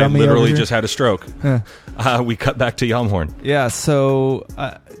back to I dummy literally over here. just had a stroke. We cut back to Yamhorn. Yeah. So,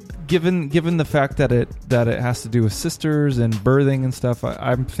 given the fact that it has to do with sisters and birthing and stuff,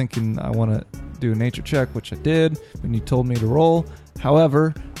 I'm thinking I want to do a nature check, which I did when you told me to roll.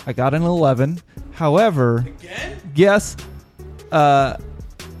 However, I got an 11. However, yes,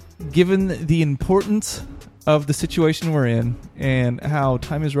 given the importance of the situation we're in and how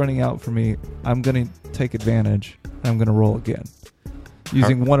time is running out for me, I'm going to take advantage and I'm going to roll again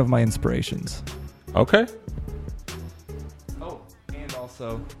using one of my inspirations. Okay. Oh, and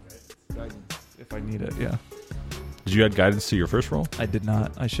also guidance if I need it. Yeah, Did you add guidance to your first roll? I did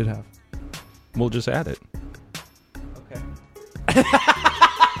not. I should have. We'll just add it. Okay.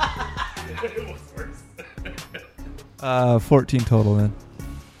 14 total then.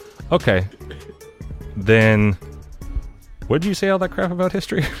 Okay. Then, what did you say all that crap about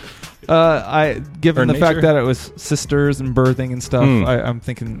history? Given Or the fact nature? that it was sisters and birthing and stuff, Hmm. I'm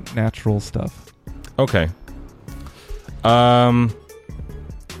thinking natural stuff. Okay.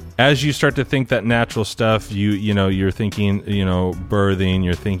 As you start to think that natural stuff, you're thinking, birthing,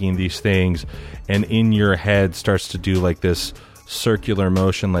 you're thinking these things, and in your head starts to do like this circular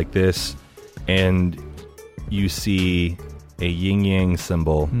motion like this, and you see a yin-yang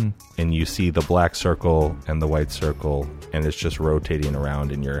symbol, and you see the black circle and the white circle, and it's just rotating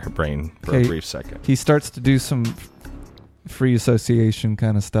around in your brain for a Okay. brief second. He starts to do some free association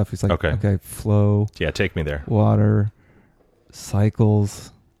kind of stuff. He's like, Okay. flow, Yeah, take me there. water,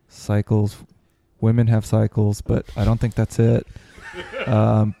 cycles. Women have cycles, but I don't think that's it.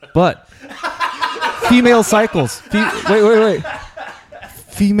 But female cycles. Wait.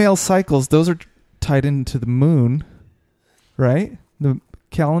 Female cycles. Those are tied into the moon, right? The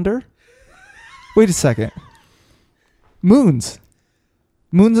calendar. Wait a second. Moons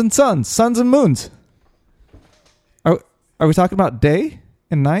and suns and moons. Are we talking about day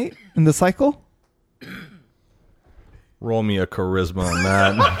and night in the cycle? Roll me a charisma on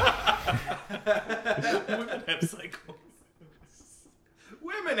that.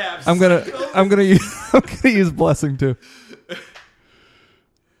 Women have I'm gonna use blessing too.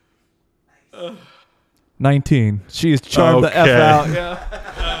 19. She is charmed the F Okay. out.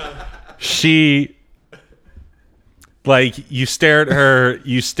 Yeah. She, like, you stare at her,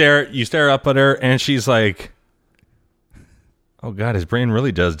 you stare up at her, and she's like, oh God, his brain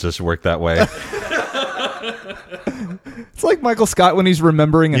really does just work that way. It's like Michael Scott when he's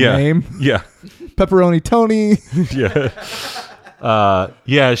remembering a name. Yeah. Pepperoni Tony. Yeah.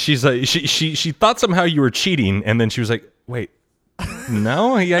 Yeah, she's like, she thought somehow you were cheating, and then she was like, wait,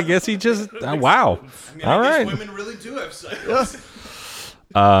 no, I guess he just, wow. All right. Women really do have cycles.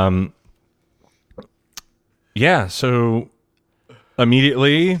 Yeah, so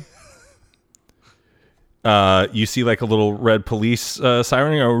immediately you see like a little red police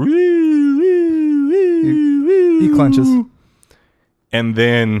siren go, He clenches. and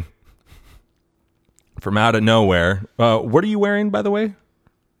then from out of nowhere, what are you wearing, by the way?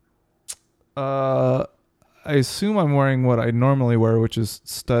 I assume I'm wearing what I normally wear, which is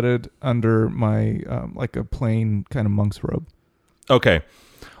studded under my like a plain kind of monk's robe. Okay.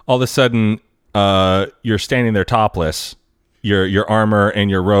 All of a sudden, you're standing there topless, your armor and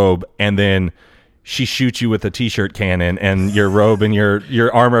your robe, and then she shoots you with a t-shirt cannon, and your robe and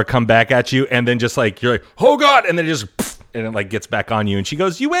your armor come back at you, and then just like you're like, oh God, and then it just and it like gets back on you, and she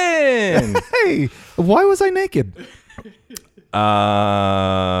goes, you win. Hey, why was I naked?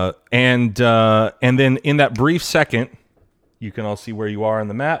 And then in that brief second, you can all see where you are on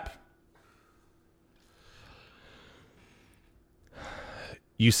the map.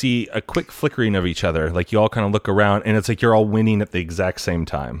 You see a quick flickering of each other, like you all kind of look around, and it's like you're all winning at the exact same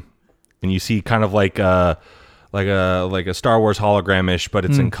time. And you see kind of like a Star Wars hologram-ish, but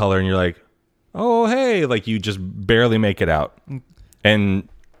it's in color, and you're like, oh hey, like you just barely make it out. And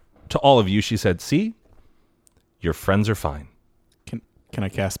to all of you, she said, see, your friends are fine. Can I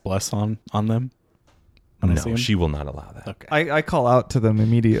cast bless on them? When I see No, 'em? she will not allow that. Okay. I call out to them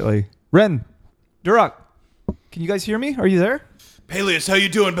immediately. Ren, Duroc, can you guys hear me? Are you there? Peleus, how you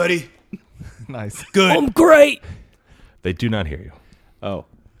doing, buddy? Nice. Good. I'm great. They do not hear you. Oh.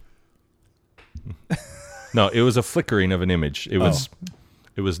 No, it was a flickering of an image. It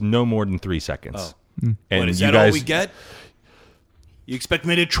was no more than 3 seconds. And What, is you that guys, all we get? You expect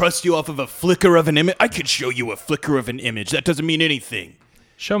me to trust you off of a flicker of an image? I could show you a flicker of an image. That doesn't mean anything.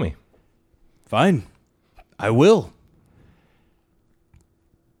 show me. Fine. I will.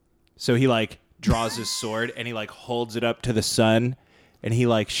 So he like draws his sword and he like holds it up to the sun and he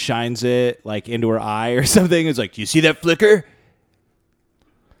like shines it like into her eye or something. It's like, do you see that flicker?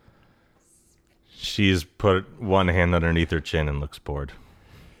 She's put one hand underneath her chin and looks bored.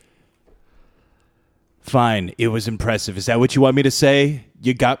 Fine. It was impressive. Is that what you want me to say?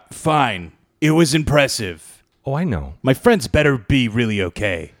 You got fine. It was impressive. Oh, I know. My friends better be really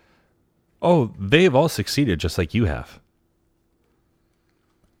okay. Oh, they've all succeeded just like you have.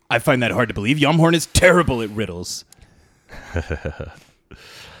 I find that hard to believe. Yomhorn is terrible at riddles.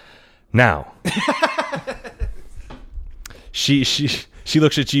 Now, she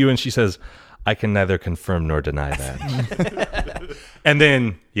looks at you and she says, I can neither confirm nor deny that. And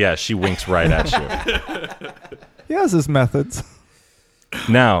then, yeah, she winks right at you. He has his methods.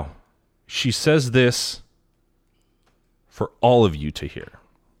 Now, she says this for all of you to hear.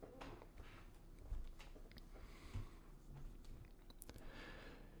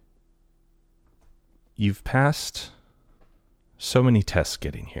 You've passed so many tests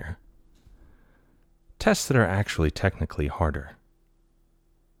getting here. Tests that are actually technically harder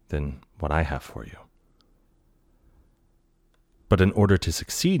than what I have for you. But in order to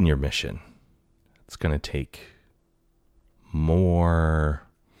succeed in your mission, it's going to take more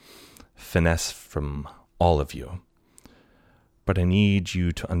finesse from all of you. But I need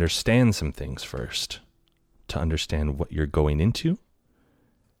you to understand some things first, to understand what you're going into.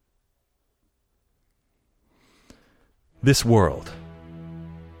 This world,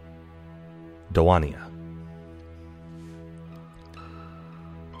 Dawania,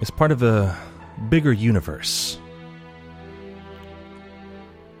 is part of a bigger universe.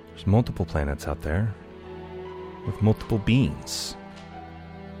 There's multiple planets out there with multiple beings.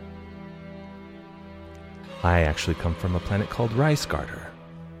 I actually come from a planet called Ricegarter.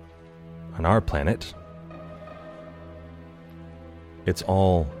 On our planet, it's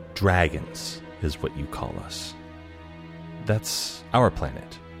all dragons, is what you call us. That's our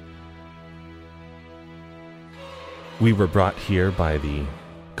planet. We were brought here by the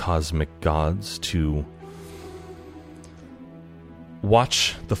cosmic gods to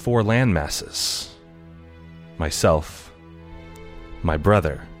watch the four land masses. Myself, my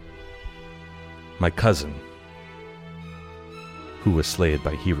brother, my cousin, who was slayed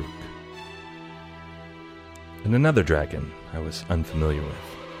by Hiruk, and another dragon I was unfamiliar with.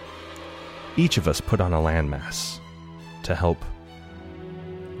 Each of us put on a landmass to help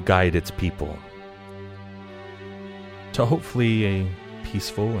guide its people to hopefully a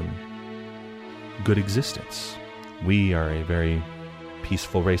peaceful and good existence. We are a very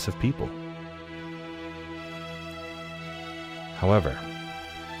peaceful race of people. However,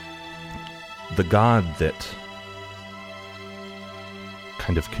 the god that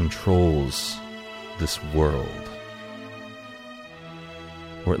kind of controls this world,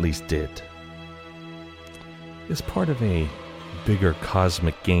 or at least did, is part of a bigger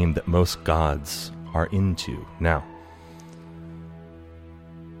cosmic game that most gods are into. Now,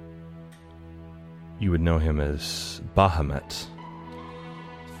 you would know him as Bahamut.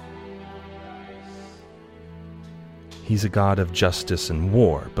 He's a god of justice and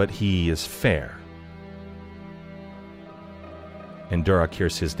war, but he is fair. And Durak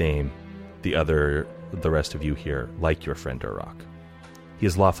hears his name. The rest of you here like your friend Durak. He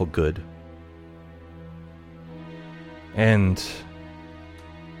is lawful good. And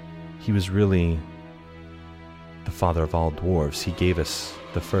he was really the father of all dwarves. He gave us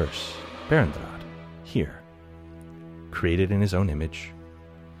the first, Berendrad, here, created in his own image.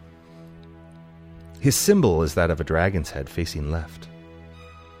 His symbol is that of a dragon's head facing left.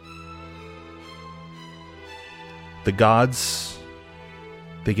 The gods,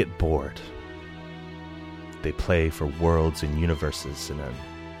 they get bored. They play for worlds and universes, and then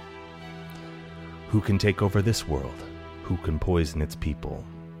who can take over this world? Who can poison its people?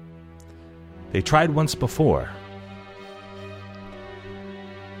 They tried once before.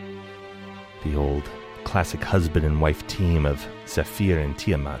 The old classic husband and wife team of Zephyr and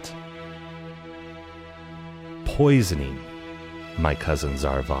Tiamat, poisoning my cousin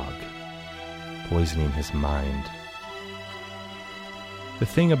Zarvog, poisoning his mind. The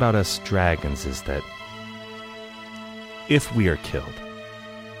thing about us dragons is that if we are killed,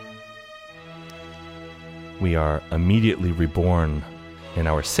 we are immediately reborn in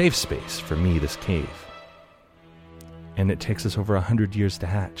our safe space, for me, this cave. And it takes us over 100 years to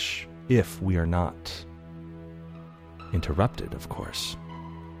hatch, if we are not interrupted, of course.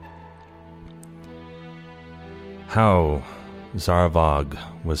 How Zarvog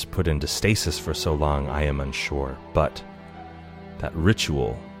was put into stasis for so long, I am unsure, but that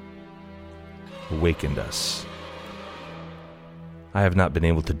ritual awakened us. I have not been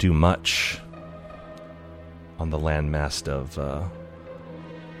able to do much on the landmass of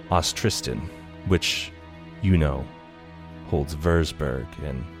Ostristan, which, you know, holds Versberg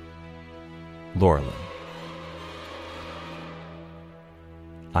and Lorelin.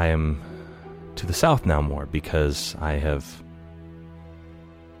 I am to the south now more because I have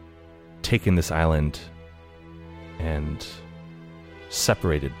taken this island and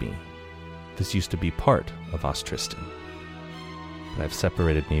separated me. This used to be part of Ostristan, but I've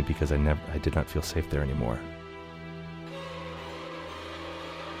separated me because I did not feel safe there anymore.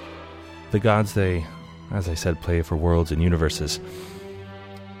 The gods, they, as I said, play for worlds and universes.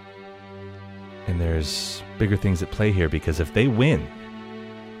 And there's bigger things at play here, because if they win,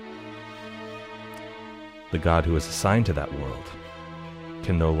 the god who is assigned to that world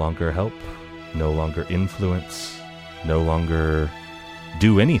can no longer help, no longer influence, no longer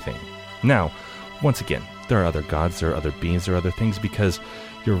do anything. Now, once again, there are other gods, there are other beings, there are other things, because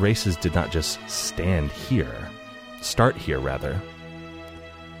your races did not just start here rather.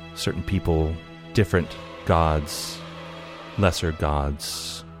 Certain people, different gods, lesser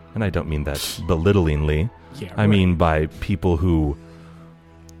gods, and I don't mean that belittlingly. Yeah, I mean by people who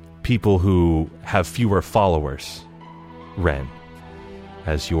have fewer followers, Ren,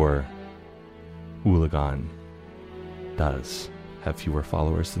 as your Ulagan does have fewer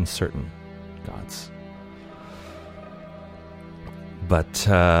followers than certain gods. But,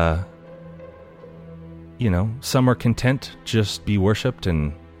 some are content just be worshipped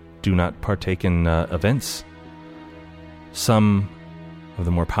and do not partake in events. Some of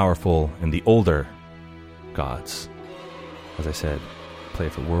the more powerful and the older gods, as I said, play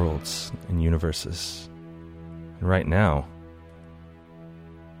for worlds and universes. And right now,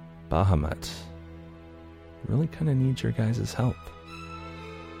 Bahamut really kind of needs your guys' help.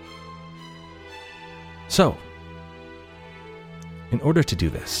 So, in order to do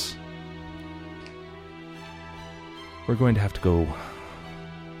this, we're going to have to go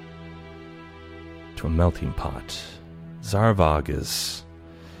to a melting pot. Zarvog is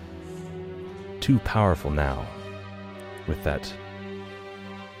too powerful now with that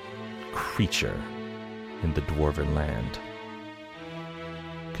creature in the Dwarven land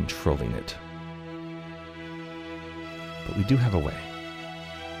controlling it. But we do have a way.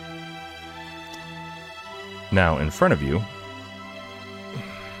 Now, in front of you,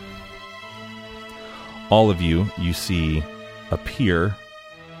 all of you see appear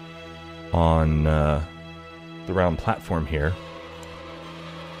on the round platform here,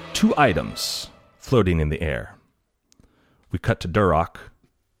 2 items floating in the air. We cut to Duroc,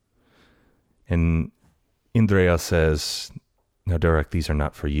 and Indriel says, "Now, Duroc, these are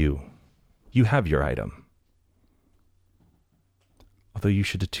not for you. You have your item. Although you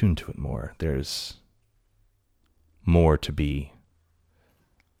should attune to it more. There's more to be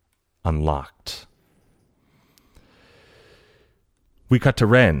unlocked." We cut to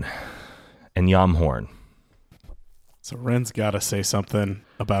Ren and Yamhorn. So Ren's got to say something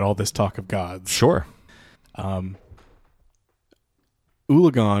about all this talk of gods. Sure.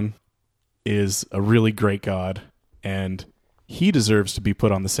 Ulagan is a really great god, and he deserves to be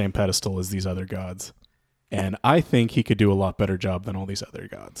put on the same pedestal as these other gods. And I think he could do a lot better job than all these other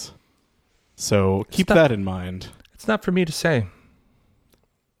gods. So keep that in mind. It's not for me to say.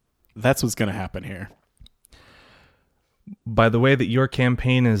 That's what's going to happen here. By the way that your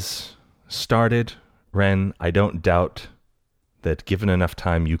campaign is started, Ren, I don't doubt that given enough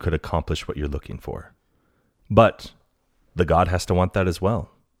time you could accomplish what you're looking for. But the god has to want that as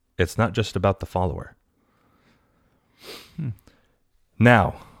well. It's not just about the follower.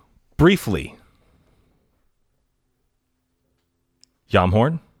 Now, briefly,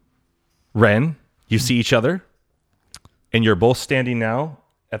 Yamhorn, Ren, you see each other, and you're both standing now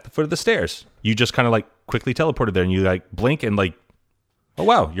at the foot of the stairs. You just kind of quickly teleported there, and you blink and oh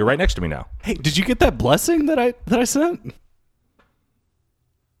wow, you're right next to me now. Hey, did you get that blessing that I sent?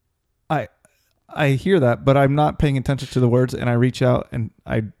 I hear that, but I'm not paying attention to the words, and I reach out and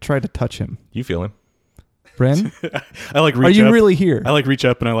I try to touch him. You feel him. Ren? I reach Are you up, really here? I reach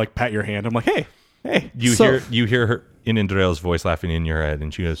up and I pat your hand. I'm like, hey. You hear her in Indriel's voice laughing in your head,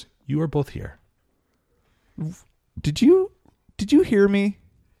 and she goes, "You are both here." Did you hear me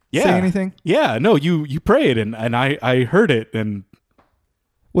say anything? Yeah, no, you prayed and I heard it, and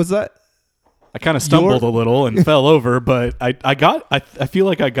Was that I kind of stumbled a little and fell over, but I feel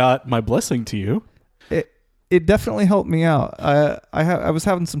like I got my blessing to you. it definitely helped me out. I was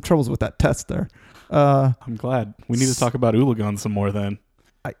having some troubles with that test there. I'm glad. We need to talk about Ulagan some more then.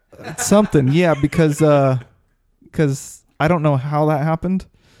 Something, yeah, because I don't know how that happened.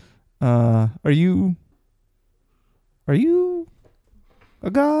 Are you a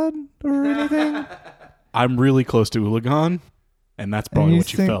god or anything? I'm really close to Ulagan, and that's probably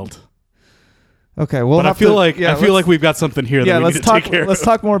what you felt. Okay, well, but I feel like we've got something here that we need to take care of. Let's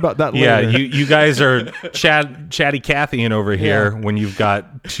talk more about that later. Yeah, you guys are chatty Cathying over here when you've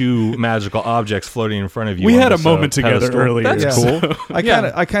got 2 magical objects floating in front of you. We had a moment together pedestal. earlier. That's so. cool.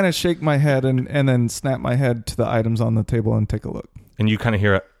 I kind of shake my head and then snap my head to the items on the table and take a look. And you kind of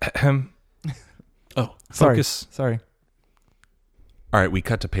hear a Oh, focus. Sorry. All right, we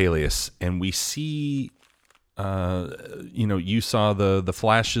cut to Peleus, and we see, you saw the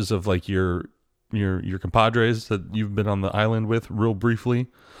flashes of your compadres that you've been on the island with real briefly,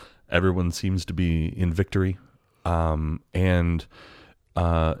 Everyone seems to be in victory. And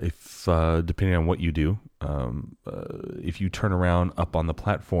if depending on what you do, if you turn around up on the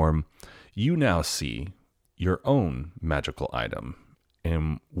platform, you now see your own magical item.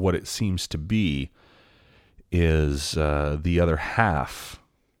 And what it seems to be is the other half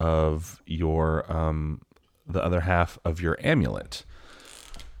of your amulet.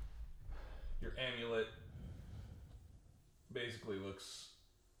 Your amulet basically looks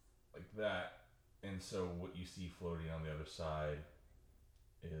like that, and so what you see floating on the other side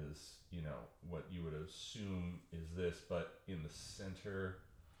is, what you would assume is this, but in the center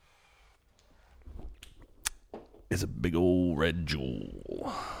is a big old red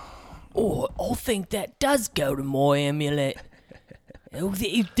jewel. Oh, I think that does go to my amulet.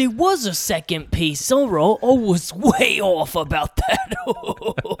 If there was a second piece, all right, I was way off about that.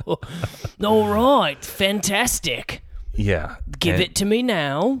 All right, fantastic. Yeah. Give it to me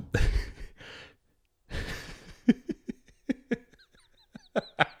now.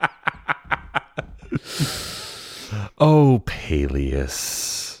 Oh,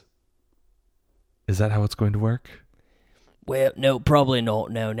 Peleus. Is that how it's going to work? Well, no, probably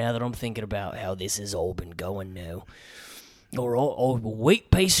not. No, now that I'm thinking about how this has all been going, no. All right, I will wait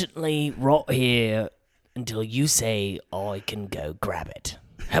patiently right here until you say I can go grab it.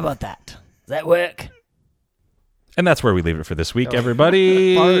 How about that? Does that work? And that's where we leave it for this week,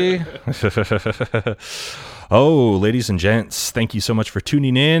 everybody. Oh, ladies and gents, thank you so much for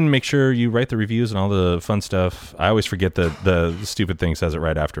tuning in. Make sure you write the reviews and all the fun stuff. I always forget the stupid thing says it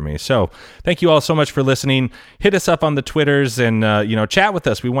right after me. So thank you all so much for listening. Hit us up on the Twitters and, chat with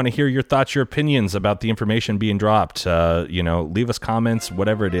us. We want to hear your thoughts, your opinions about the information being dropped. Leave us comments,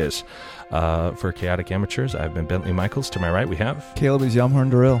 whatever it is. For Chaotic Amateurs, I've been Bentley Michaels. To my right, we have Caleb is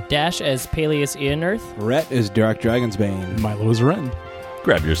Yamhorn Darrell. Dash as Peleus Eonerth. Rhett is Derek Dragonsbane. Milo's Ren.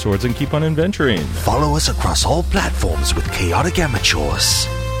 Grab your swords and keep on adventuring. Follow us across all platforms with Chaotic Amateurs.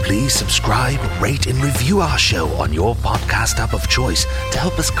 Please subscribe, rate, and review our show on your podcast app of choice to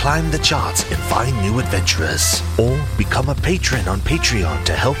help us climb the charts and find new adventurers. Or become a patron on Patreon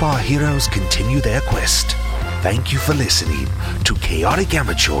to help our heroes continue their quest. Thank you for listening to Chaotic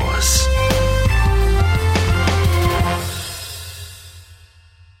Amateurs.